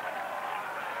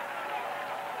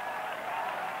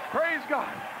 Praise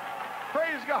God.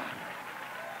 Praise God.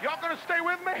 Y'all going to stay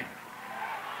with me?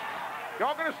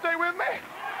 Y'all going to stay with me?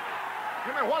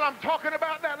 You know, while I'm talking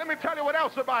about that, let me tell you what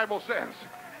else the Bible says.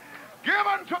 Give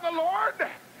unto the Lord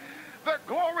the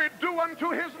glory due unto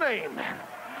his name.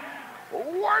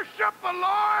 Worship the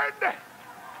Lord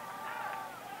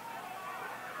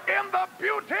in the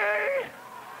beauty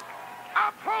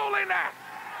of holiness.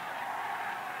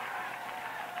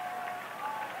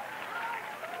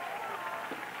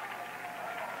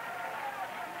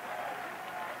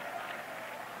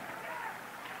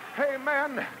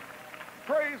 Amen.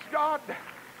 Praise God.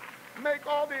 Make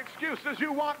all the excuses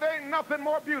you want. There ain't nothing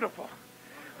more beautiful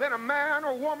than a man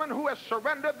or woman who has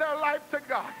surrendered their life to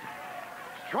God,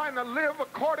 trying to live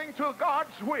according to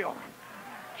God's will,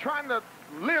 trying to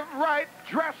live right,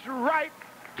 dress right,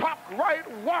 talk right,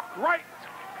 walk right.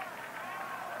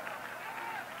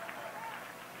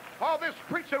 All this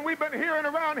preaching we've been hearing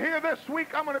around here this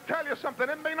week, I'm going to tell you something.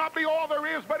 It may not be all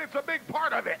there is, but it's a big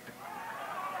part of it.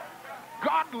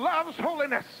 God loves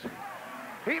holiness.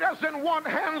 He doesn't want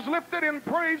hands lifted in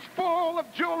praise full of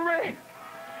jewelry.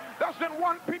 Doesn't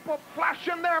want people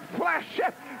flashing their flesh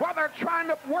while they're trying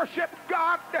to worship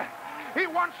God. He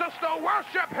wants us to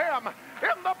worship him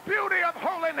in the beauty of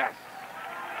holiness.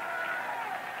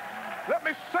 Let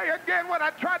me say again what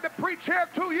I tried to preach here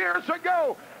 2 years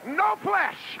ago. No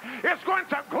flesh is going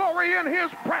to glory in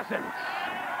his presence.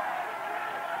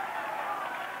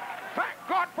 Thank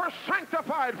God for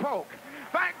sanctified folk.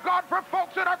 Thank God for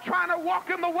folks that are trying to walk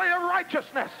in the way of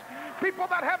righteousness. People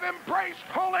that have embraced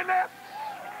holiness.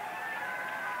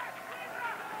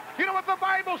 You know what the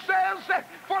Bible says?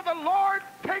 For the Lord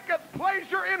taketh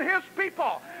pleasure in his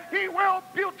people. He will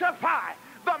beautify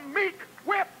the meek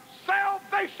with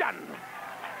salvation.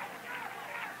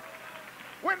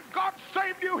 When God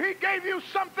saved you, he gave you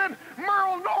something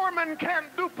Merle Norman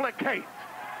can't duplicate.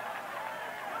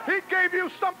 He gave you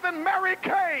something Mary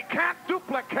Kay can't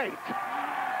duplicate.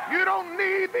 You don't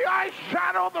need the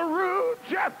eyeshadow, the rouge,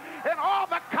 and all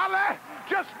the color.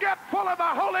 Just get full of the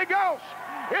Holy Ghost.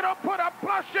 It'll put a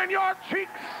blush in your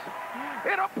cheeks.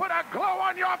 It'll put a glow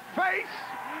on your face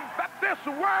that this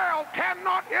world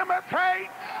cannot imitate.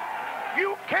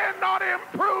 You cannot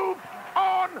improve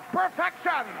on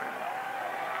perfection.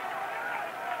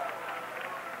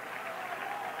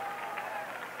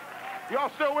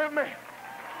 Y'all still with me?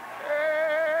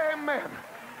 Amen.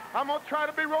 I'm going to try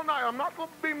to be real nice. I'm not going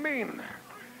to be mean.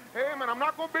 Amen. I'm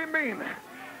not going to be mean.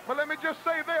 But let me just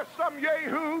say this. Some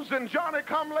yahoos and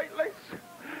Johnny-come-latelys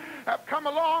have come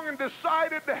along and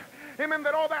decided, amen,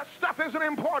 that all that stuff isn't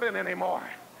important anymore.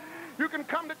 You can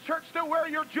come to church, still wear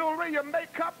your jewelry, your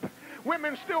makeup.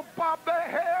 Women still bob their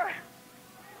hair.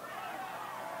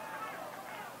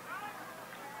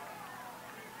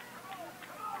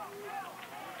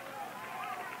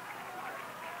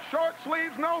 Short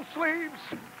sleeves, no sleeves.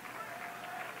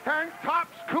 Tank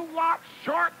tops, culottes,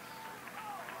 shorts.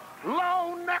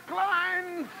 Low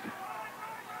necklines.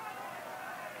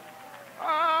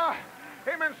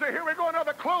 Amen. So here we go,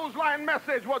 another clothesline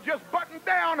message. Well, just button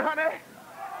down, honey.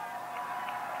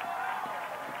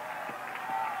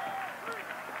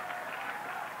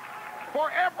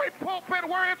 For every pulpit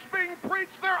where it's being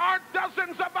preached, there are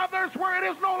dozens of others where it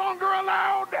is no longer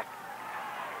allowed.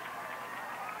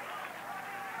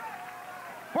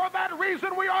 For that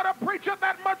reason, we ought to preach it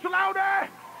that much louder,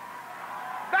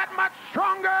 that much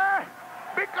stronger,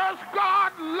 because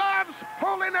God loves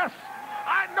holiness.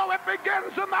 I know it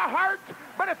begins in the heart,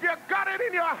 but if you got it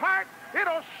in your heart,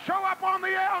 it'll show up on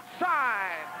the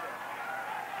outside.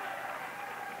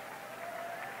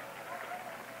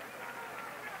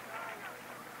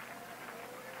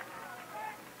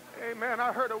 Amen.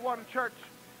 I heard of one church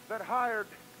that hired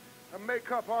a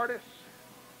makeup artist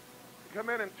to come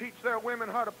in and teach their women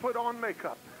how to put on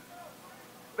makeup.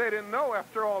 They didn't know,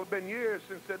 after all, it's been years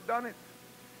since they'd done it.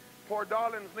 Poor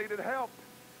darlings needed help.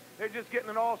 They're just getting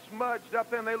it all smudged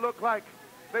up, and they look like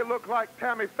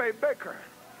Tammy Faye Baker.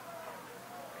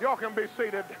 Y'all can be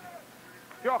seated.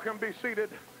 Y'all can be seated.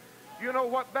 You know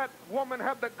what that woman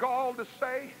had the gall to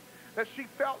say? That she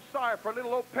felt sorry for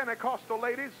little old Pentecostal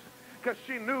ladies, because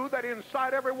she knew that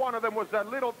inside every one of them was that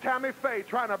little Tammy Faye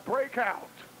trying to break out.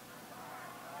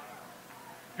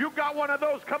 You got one of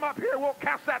those, come up here, we'll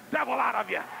cast that devil out of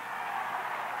you.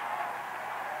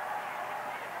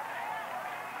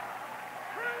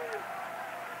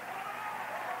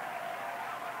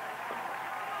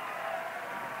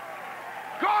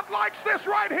 God likes this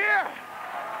right here.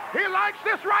 He likes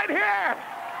this right here.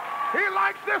 He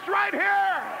likes this right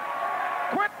here.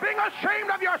 Quit being ashamed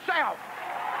of yourself.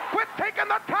 Quit taking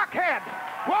the tuck head.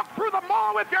 Walk through the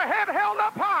mall with your head held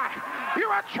up high.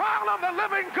 You're a child of the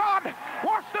living God,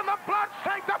 washed in the blood,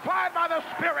 sanctified by the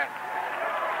Spirit.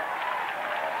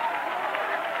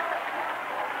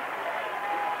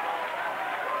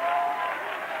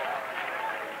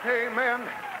 Amen.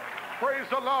 Praise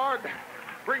the Lord.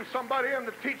 Bring somebody in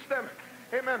to teach them,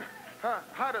 amen,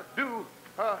 how to do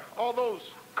all those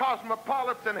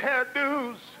cosmopolitan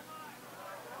hairdos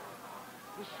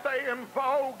to stay in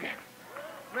vogue.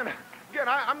 Amen. Again,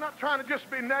 I'm not trying to just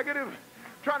be negative,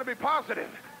 I'm trying to be positive.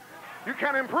 You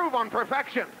can't improve on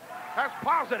perfection. That's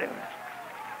positive.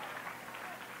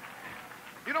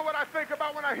 You know what I think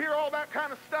about when I hear all that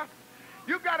kind of stuff?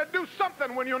 You've got to do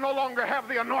something when you no longer have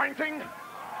the anointing.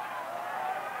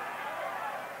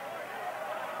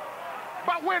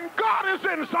 But when God is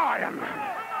in Zion,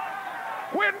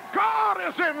 when God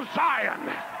is in Zion,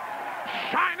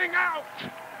 shining out,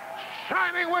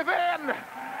 shining within,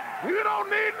 you don't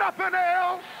need nothing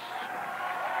else.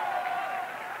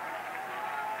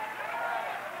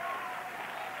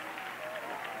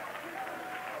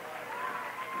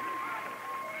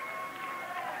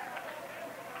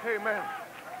 Amen.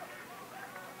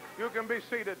 You can be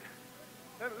seated.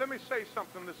 Let me say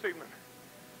something this evening.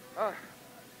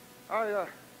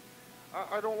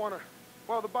 I don't want to,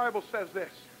 well, the Bible says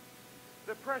this: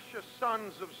 the precious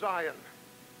sons of Zion,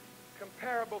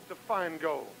 comparable to fine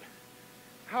gold,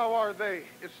 how are they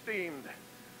esteemed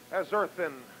as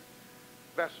earthen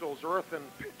vessels or earthen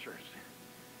pitchers?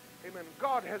 Amen.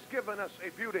 God has given us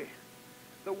a beauty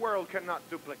the world cannot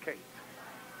duplicate.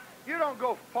 You don't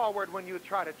go forward when you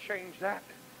try to change that.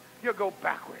 You go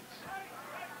backwards.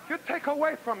 You take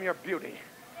away from your beauty.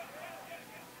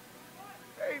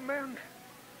 Amen.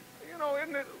 You know,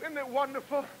 isn't it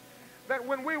wonderful that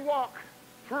when we walk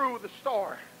through the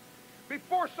store,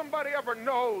 before somebody ever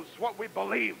knows what we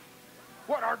believe,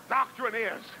 what our doctrine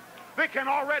is, they can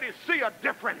already see a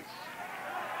difference.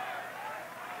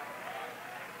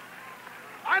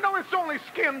 I know it's only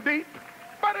skin deep,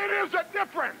 but it is a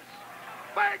difference.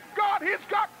 Thank God he's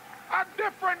got a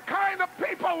different kind of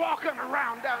people walking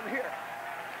around down here.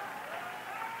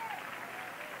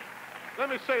 Let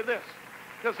me say this,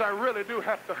 because I really do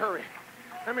have to hurry.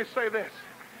 Let me say this.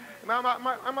 Now,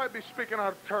 I might be speaking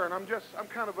out of turn. I'm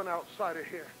kind of an outsider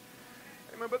here.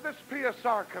 Amen. But this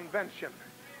PSR convention,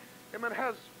 amen,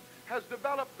 has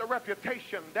developed a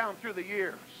reputation down through the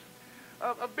years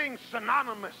of being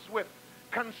synonymous with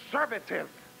conservative,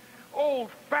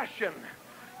 old-fashioned,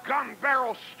 gun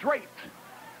barrel straight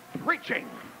preaching.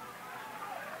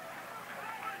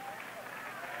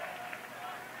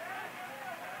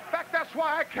 In fact, that's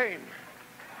why I came.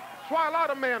 That's why a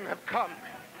lot of men have come.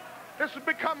 This has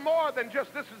become more than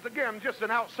just, this is again just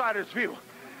an outsider's view.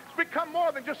 It's become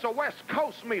more than just a West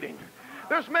Coast meeting.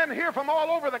 There's men here from all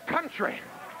over the country.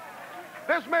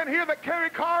 There's men here that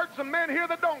carry cards and men here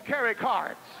that don't carry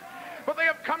cards. But they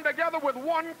have come together with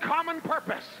one common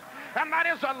purpose, and that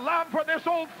is a love for this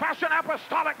old-fashioned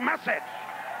apostolic message.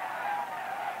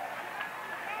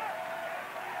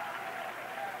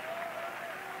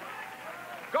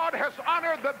 God has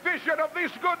honored the vision of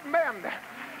these good men.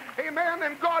 Amen.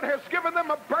 And God has given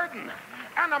them a burden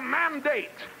and a mandate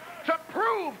to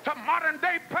prove to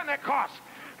modern-day Pentecost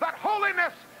that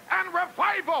holiness and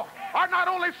revival are not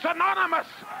only synonymous,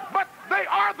 but they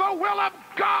are the will of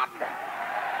God.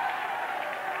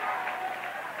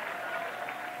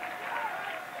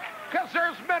 Because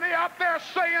there's many out there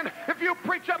saying, if you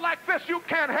preach it like this, you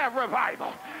can't have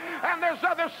revival. And there's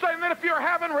others saying that if you're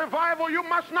having revival, you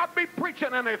must not be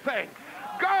preaching anything.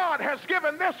 God has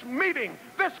given this meeting,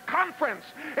 this conference,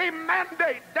 a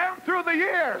mandate down through the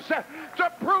years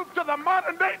to prove to the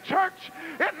modern day church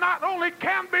it not only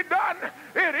can be done,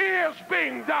 it is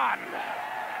being done.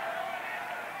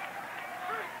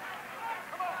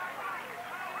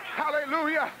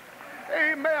 Hallelujah.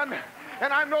 Amen.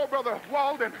 And I know, Brother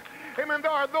Walden, amen,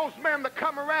 there are those men that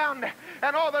come around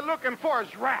and all they're looking for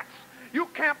is rats. You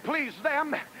can't please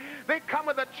them. They come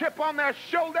with a chip on their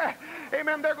shoulder.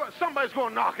 Amen. Somebody's going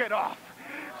to knock it off.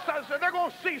 So they're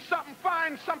going to see something,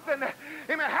 find something.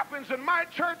 Amen. Happens in my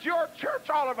church, your church,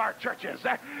 all of our churches.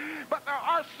 But there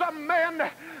are some men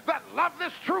that love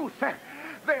this truth.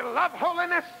 They love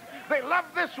holiness. They love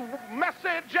this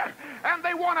message. And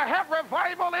they want to have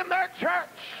revival in their church.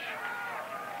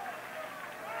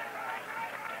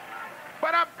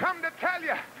 But I've come to tell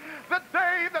you, the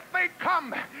day that they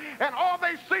come and all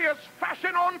they see is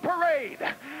fashion on parade,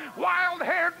 wild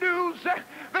hairdos,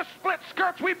 the split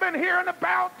skirts we've been hearing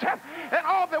about, and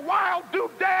all the wild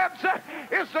doodads,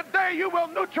 is the day you will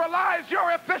neutralize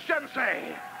your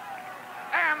efficiency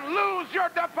and lose your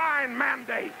divine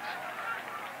mandate.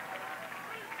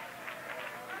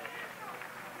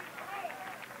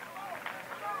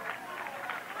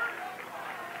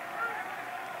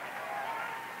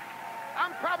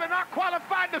 Probably not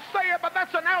qualified to say it, but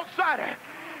that's an outsider.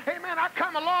 Amen. I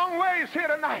come a long ways here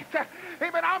tonight.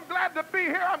 Amen. I'm glad to be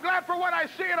here. I'm glad for what I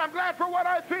see and I'm glad for what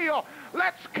I feel.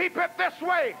 Let's keep it this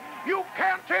way. You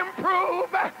can't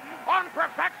improve on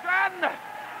perfection.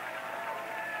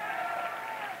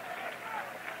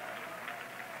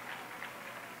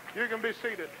 You can be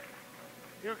seated.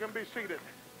 You can be seated.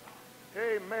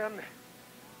 Amen.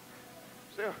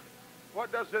 So,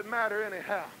 what does it matter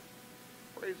anyhow?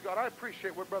 Praise God. I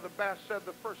appreciate what Brother Bass said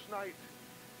the first night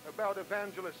about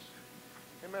evangelists.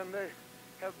 Amen. They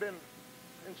have been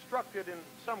instructed in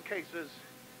some cases.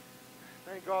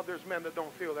 Thank God there's men that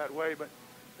don't feel that way, but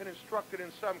been instructed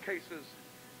in some cases,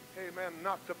 amen,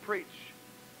 not to preach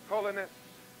holiness,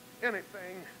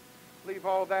 anything. Leave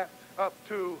all that up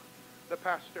to the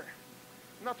pastor.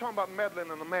 I'm not talking about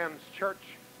meddling in the man's church.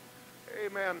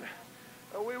 Amen.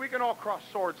 We can all cross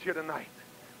swords here tonight.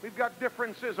 We've got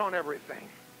differences on everything.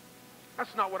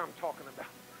 That's not what I'm talking about.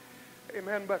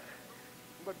 Amen. But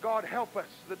God help us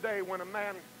the day when a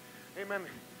man, amen,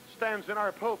 stands in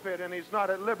our pulpit and he's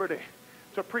not at liberty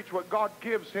to preach what God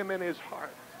gives him in his heart.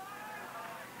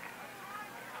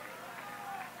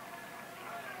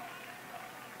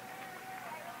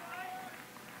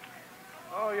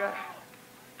 Oh, yeah.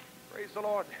 Praise the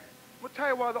Lord. We'll tell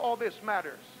you why all this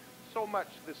matters so much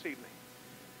this evening.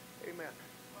 Amen.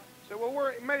 So, well,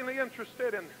 we're mainly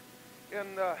interested in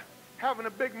having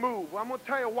a big move. I'm going to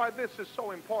tell you why this is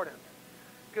so important.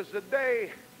 Because the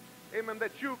day, amen,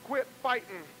 that you quit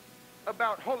fighting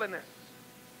about holiness,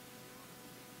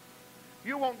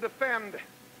 you won't defend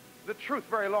the truth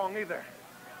very long either.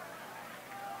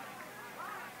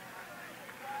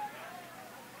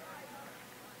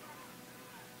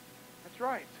 That's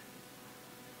right.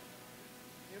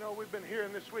 You know, we've been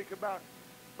hearing this week about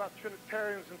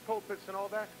Trinitarians and pulpits and all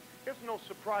that. It's no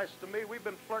surprise to me. We've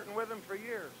been flirting with them for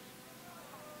years.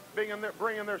 Bringing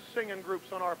their singing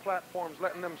groups on our platforms,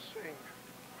 letting them sing.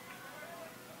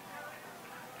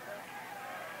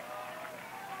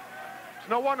 It's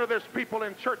no wonder there's people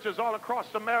in churches all across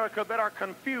America that are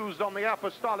confused on the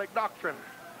apostolic doctrine.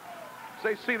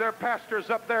 They see their pastors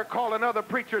up there calling other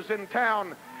preachers in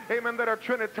town, amen, that are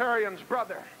Trinitarians,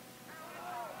 brother.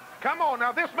 Come on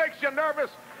now, this makes you nervous.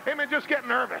 Amen, just get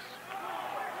nervous.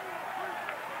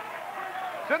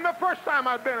 This isn't the first time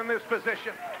I've been in this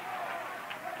position.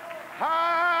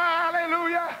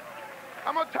 Hallelujah.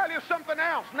 I'm going to tell you something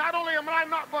else. Not only am I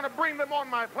not going to bring them on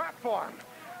my platform,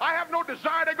 I have no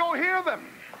desire to go hear them.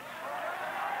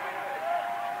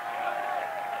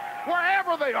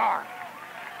 Wherever they are.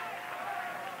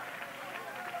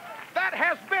 That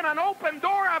has been an open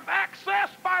door of access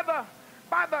by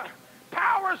the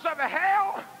powers of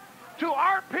hell to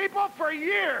our people for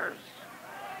years.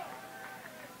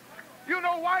 You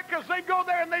know why? Because they go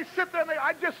there and they sit there and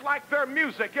I just like their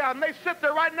music. Yeah, and they sit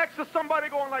there right next to somebody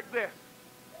going like this.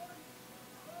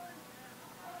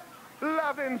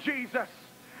 Loving Jesus.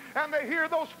 And they hear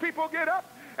those people get up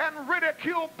and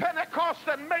ridicule Pentecost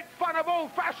and make fun of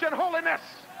old-fashioned holiness.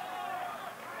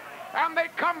 And they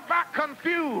come back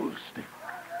confused.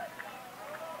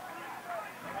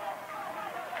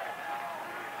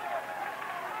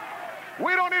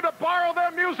 We don't need to borrow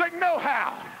their music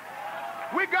nohow.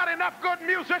 We got enough good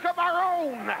music of our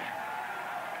own.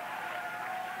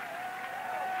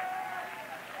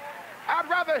 I'd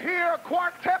rather hear a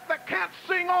quartet that can't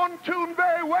sing on tune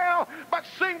very well, but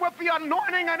sing with the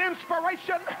anointing and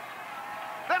inspiration,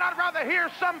 than I'd rather hear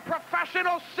some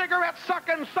professional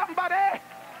cigarette-sucking somebody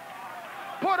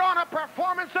put on a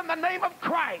performance in the name of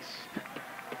Christ.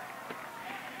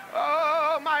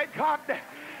 Oh, my God.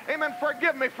 Amen.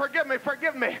 Forgive me.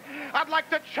 I'd like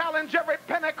to challenge every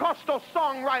Pentecostal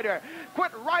songwriter.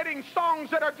 Quit writing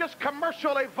songs that are just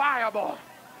commercially viable.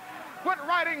 Quit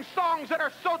writing songs that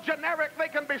are so generic they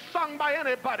can be sung by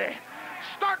anybody.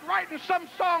 Start writing some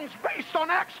songs based on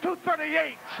Acts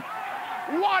 2:38.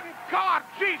 One God,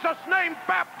 Jesus' name,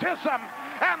 baptism,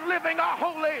 and living a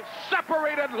holy,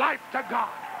 separated life to God.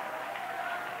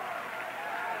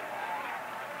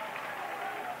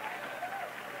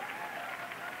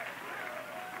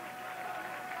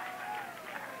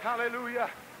 Hallelujah.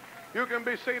 You can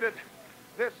be seated.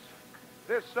 This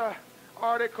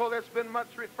article that's been much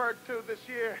referred to this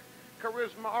year,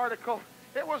 Charisma article,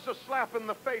 it was a slap in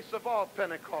the face of all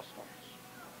Pentecostals.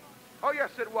 Oh,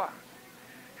 yes, it was.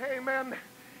 Amen.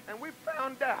 And we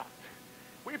found out.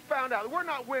 We're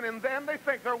not winning them. They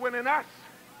think they're winning us.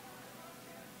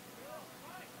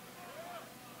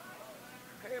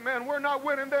 Amen. We're not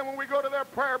winning them when we go to their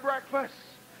prayer breakfast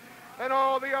and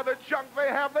all the other junk they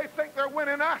have. They think they're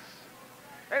winning us.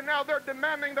 And now they're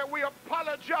demanding that we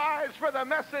apologize for the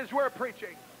message we're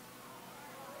preaching.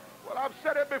 Well, I've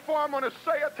said it before. I'm going to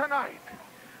say it tonight.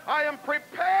 I am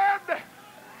prepared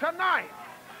tonight.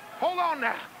 Hold on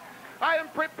now. I am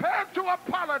prepared to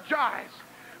apologize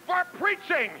for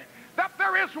preaching that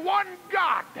there is one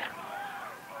God.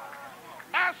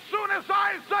 As soon as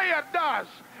Isaiah does,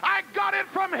 I got it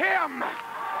from him.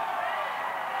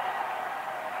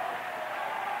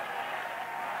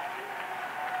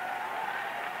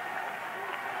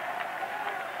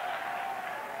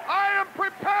 I am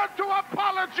prepared to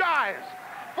apologize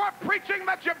for preaching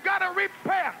that you've got to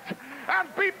repent and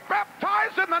be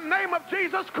baptized in the name of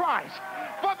Jesus Christ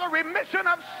for the remission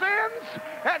of sins,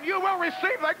 and you will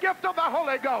receive the gift of the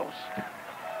Holy Ghost.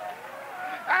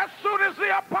 As soon as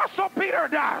the Apostle Peter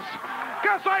does,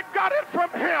 because I got it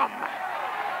from him.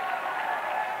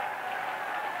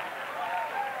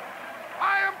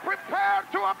 I am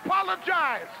prepared to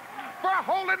apologize for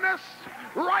holiness,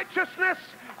 righteousness,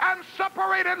 and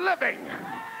separated living.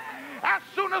 As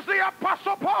soon as the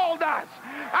Apostle Paul does,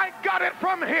 I got it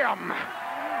from him.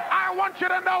 I want you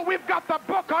to know we've got the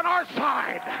book on our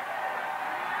side.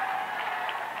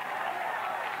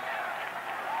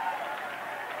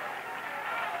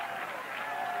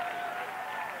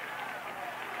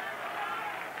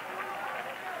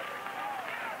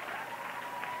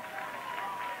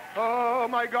 Oh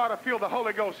my God, I feel the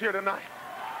Holy Ghost here tonight.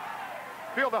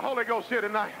 Feel the Holy Ghost here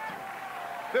tonight.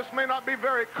 This may not be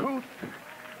very couth.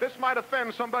 This might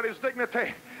offend somebody's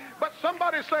dignity. But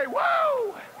somebody say,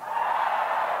 whoa!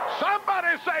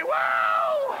 Somebody say,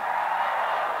 whoa!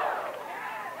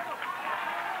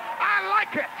 I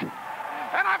like it.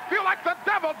 And I feel like the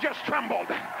devil just trembled.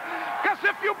 Because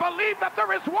if you believe that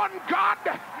there is one God,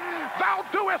 thou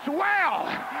doest well.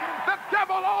 The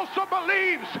devil also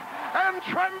believes and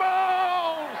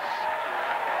trembles.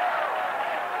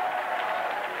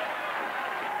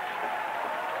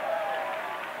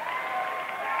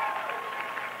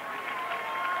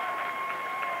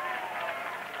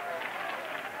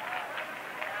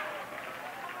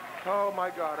 Oh my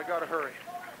God, I gotta hurry.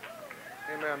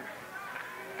 Amen.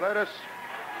 Let us.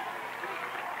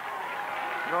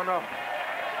 No.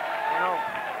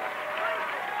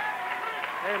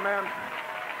 Amen.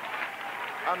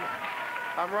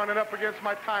 I'm running up against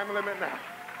my time limit now.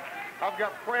 I've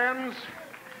got friends.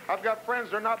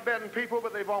 They're not betting people,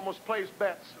 but they've almost placed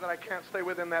bets that I can't stay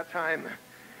within that time.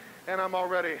 And I'm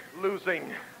already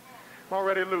losing.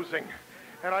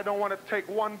 And I don't want to take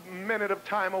 1 minute of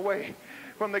time away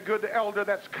from the good elder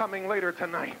that's coming later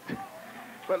tonight.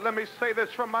 But let me say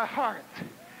this from my heart.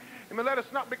 I mean, let us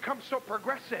not become so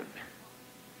progressive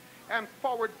and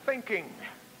forward-thinking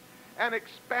and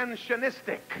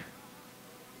expansionistic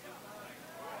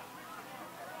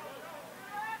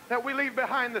that we leave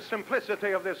behind the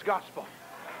simplicity of this gospel.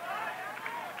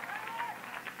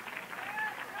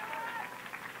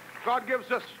 God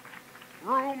gives us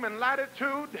room and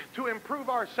latitude to improve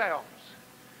ourselves,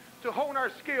 to hone our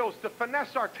skills, to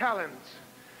finesse our talents,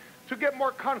 to get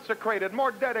more consecrated,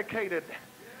 more dedicated,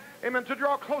 amen, to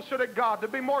draw closer to God, to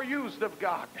be more used of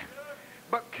God.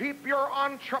 But keep your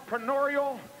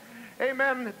entrepreneurial,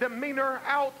 amen, demeanor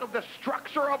out of the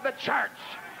structure of the church.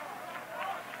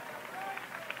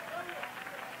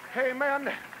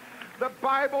 Amen. The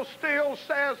Bible still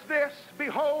says this,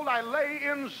 behold, I lay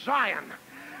in Zion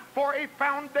for a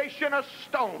foundation, a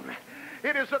stone.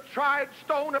 It is a tried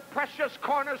stone, a precious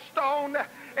cornerstone,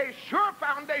 a sure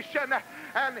foundation,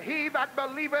 and he that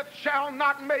believeth shall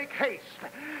not make haste.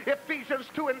 Ephesians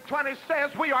 2:20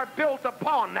 says we are built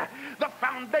upon the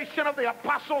foundation of the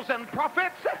apostles and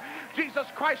prophets, Jesus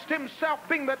Christ himself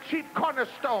being the chief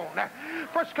cornerstone.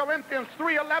 1 Corinthians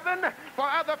 3:11, for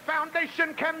other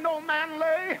foundation can no man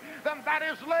lay than that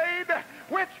is laid,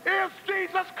 which is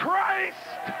Jesus Christ.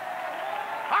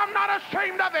 I'm not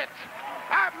ashamed of it.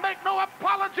 I make no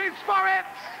apologies for it.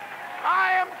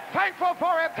 I am thankful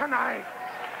for it tonight.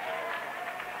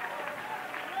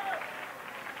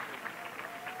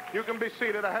 You can be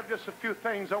seated. I have just a few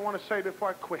things I want to say before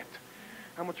I quit.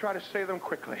 I'm going to try to say them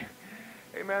quickly.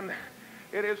 Amen.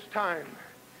 It is time.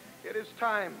 It is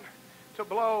time to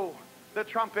blow the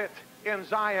trumpet in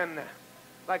Zion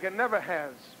like it never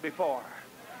has before.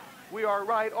 We are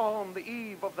right on the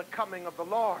eve of the coming of the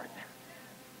Lord.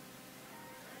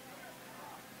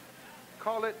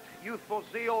 Call it youthful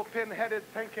zeal, pin-headed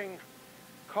thinking.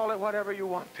 Call it whatever you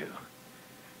want to.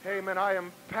 Amen. I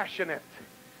am passionate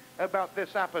about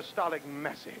this apostolic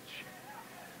message.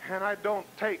 And I don't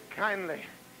take kindly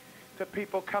to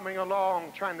people coming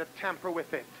along trying to tamper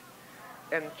with it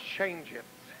and change it.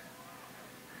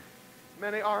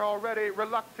 Many are already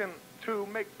reluctant to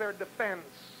make their defense.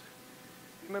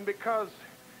 Amen. Because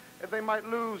they might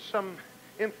lose some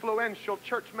influential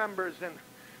church members and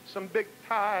some big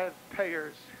tithe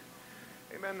payers.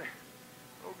 Amen.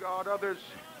 Oh God, others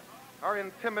are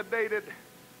intimidated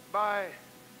by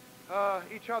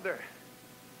each other,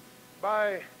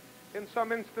 by, in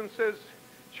some instances,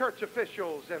 church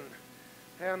officials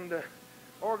and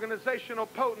organizational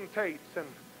potentates and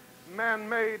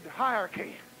man-made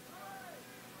hierarchy.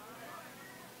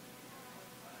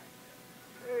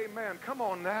 Amen. Come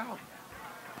on now.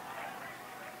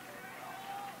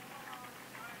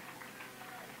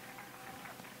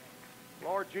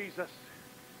 Lord Jesus,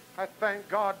 I thank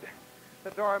God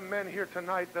that there are men here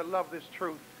tonight that love this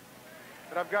truth.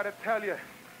 But I've got to tell you,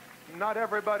 not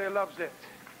everybody loves it.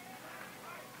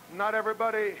 Not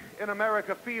everybody in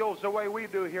America feels the way we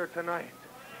do here tonight.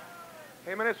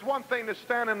 Amen. It's one thing to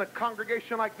stand in a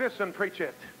congregation like this and preach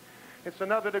it. It's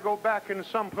another to go back in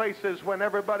some places when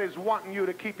everybody's wanting you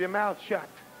to keep your mouth shut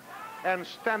and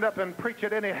stand up and preach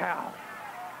it anyhow.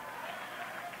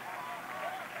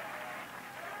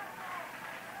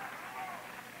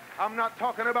 I'm not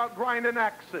talking about grinding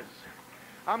axes.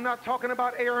 I'm not talking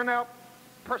about airing out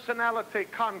personality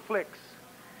conflicts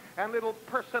and little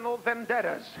personal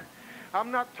vendettas.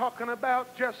 I'm not talking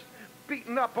about just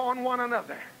beating up on one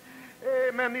another.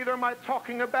 Amen. Neither am I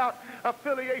talking about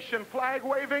affiliation flag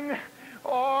waving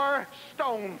or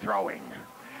stone throwing.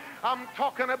 I'm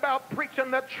talking about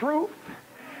preaching the truth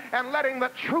and letting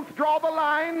the truth draw the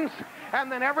lines, and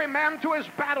then every man to his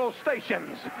battle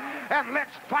stations. And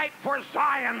let's fight for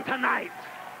Zion tonight.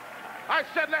 I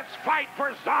said let's fight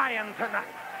for Zion tonight.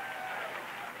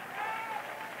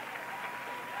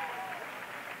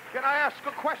 Can I ask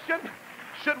a question?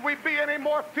 Should we be any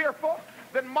more fearful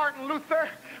than Martin Luther?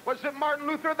 Was it Martin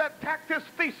Luther that tacked his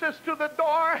thesis to the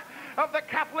door of the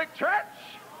Catholic Church?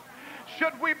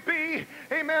 Should we be,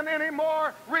 amen, any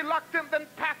more reluctant than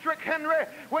Patrick Henry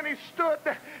when he stood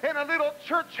in a little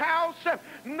church house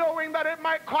knowing that it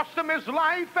might cost him his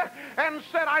life and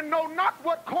said, I know not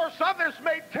what course others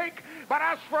may take, but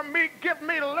as for me, give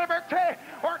me liberty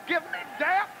or give me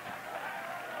death?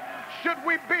 Should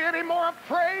we be any more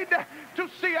afraid to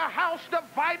see a house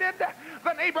divided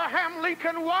than Abraham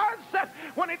Lincoln was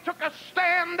when he took a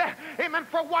stand, amen,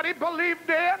 for what he believed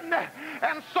in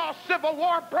and saw civil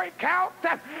war break out,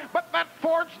 but that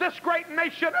forged this great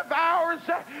nation of ours?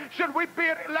 Should we be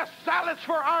any less zealous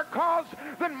for our cause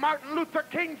than Martin Luther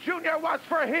King Jr. was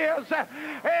for his?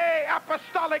 Hey,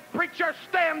 apostolic preachers,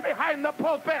 stand behind the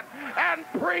pulpit and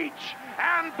preach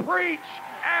and preach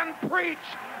and preach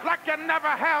like you never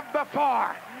have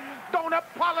before. Don't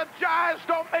apologize.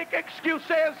 Don't make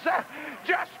excuses.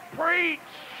 Just preach.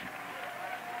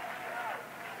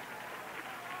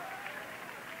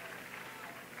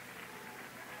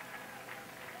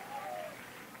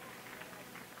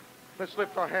 Let's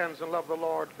lift our hands and love the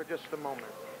Lord for just a moment.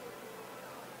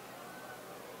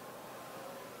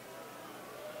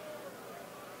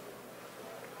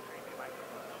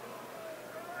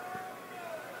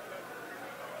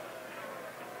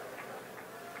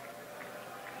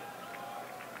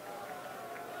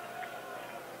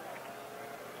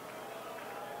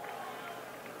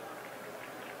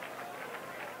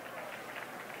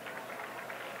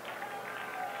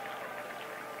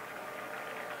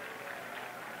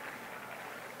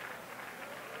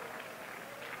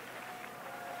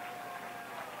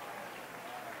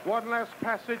 One last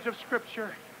passage of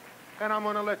Scripture, and I'm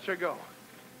going to let you go.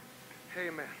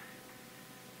 Amen.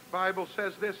 The Bible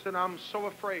says this, and I'm so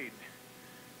afraid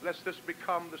lest this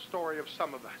become the story of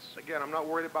some of us. Again, I'm not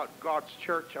worried about God's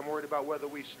church. I'm worried about whether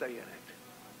we stay in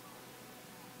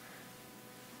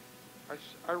it.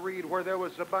 I read where there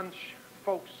was a bunch of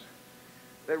folks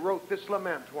that wrote this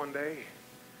lament one day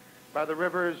by the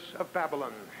rivers of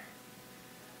Babylon.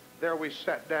 There we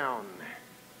sat down.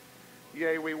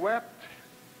 Yea, we wept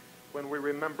when we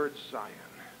remembered Zion.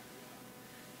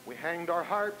 We hanged our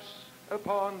harps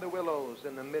upon the willows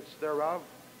in the midst thereof,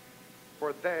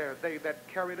 for there they that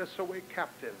carried us away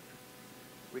captive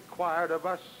required of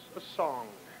us a song,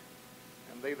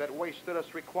 and they that wasted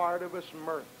us required of us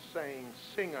mirth, saying,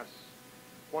 sing us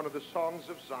one of the songs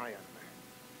of Zion.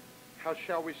 How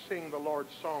shall we sing the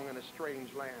Lord's song in a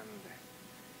strange land?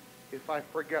 If I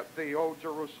forget thee, O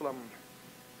Jerusalem,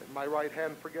 let my right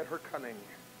hand forget her cunning.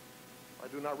 I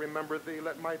do not remember thee,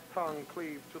 let my tongue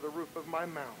cleave to the roof of my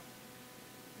mouth.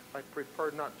 If I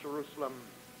prefer not Jerusalem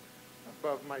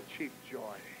above my chief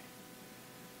joy.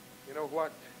 You know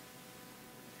what?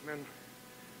 Amen.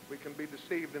 We can be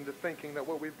deceived into thinking that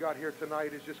what we've got here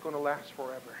tonight is just going to last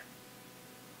forever.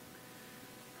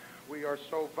 We are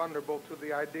so vulnerable to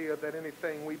the idea that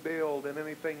anything we build and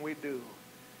anything we do,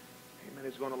 amen,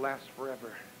 is going to last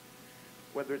forever.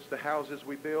 Whether it's the houses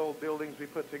we build, buildings we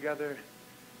put together,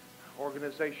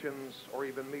 organizations or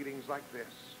even meetings like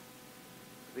this,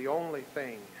 the only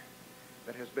thing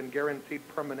that has been guaranteed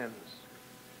permanence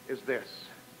is this.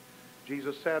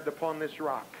 Jesus said, upon this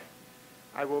rock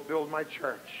I will build my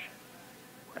church,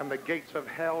 and the gates of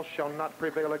hell shall not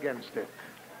prevail against it.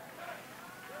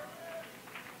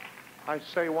 I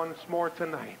say once more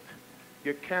tonight,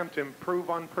 you can't improve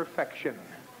on perfection.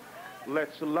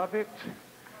 Let's love it,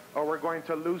 or we're going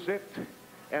to lose it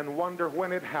and wonder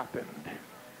when it happened.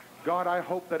 God, I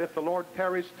hope that if the Lord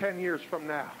tarries 10 years from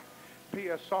now,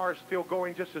 PSR is still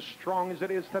going just as strong as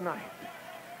it is tonight.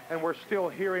 And we're still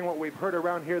hearing what we've heard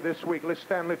around here this week. Let's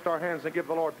stand, lift our hands, and give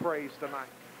the Lord praise tonight.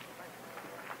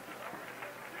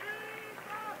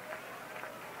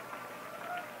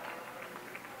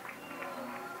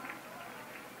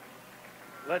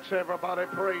 Let's everybody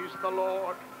praise the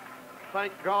Lord.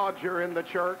 Thank God you're in the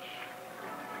church.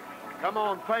 Come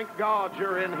on, thank God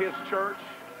you're in His church.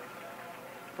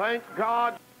 Thank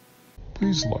God.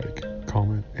 Please like,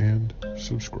 comment, and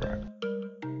subscribe.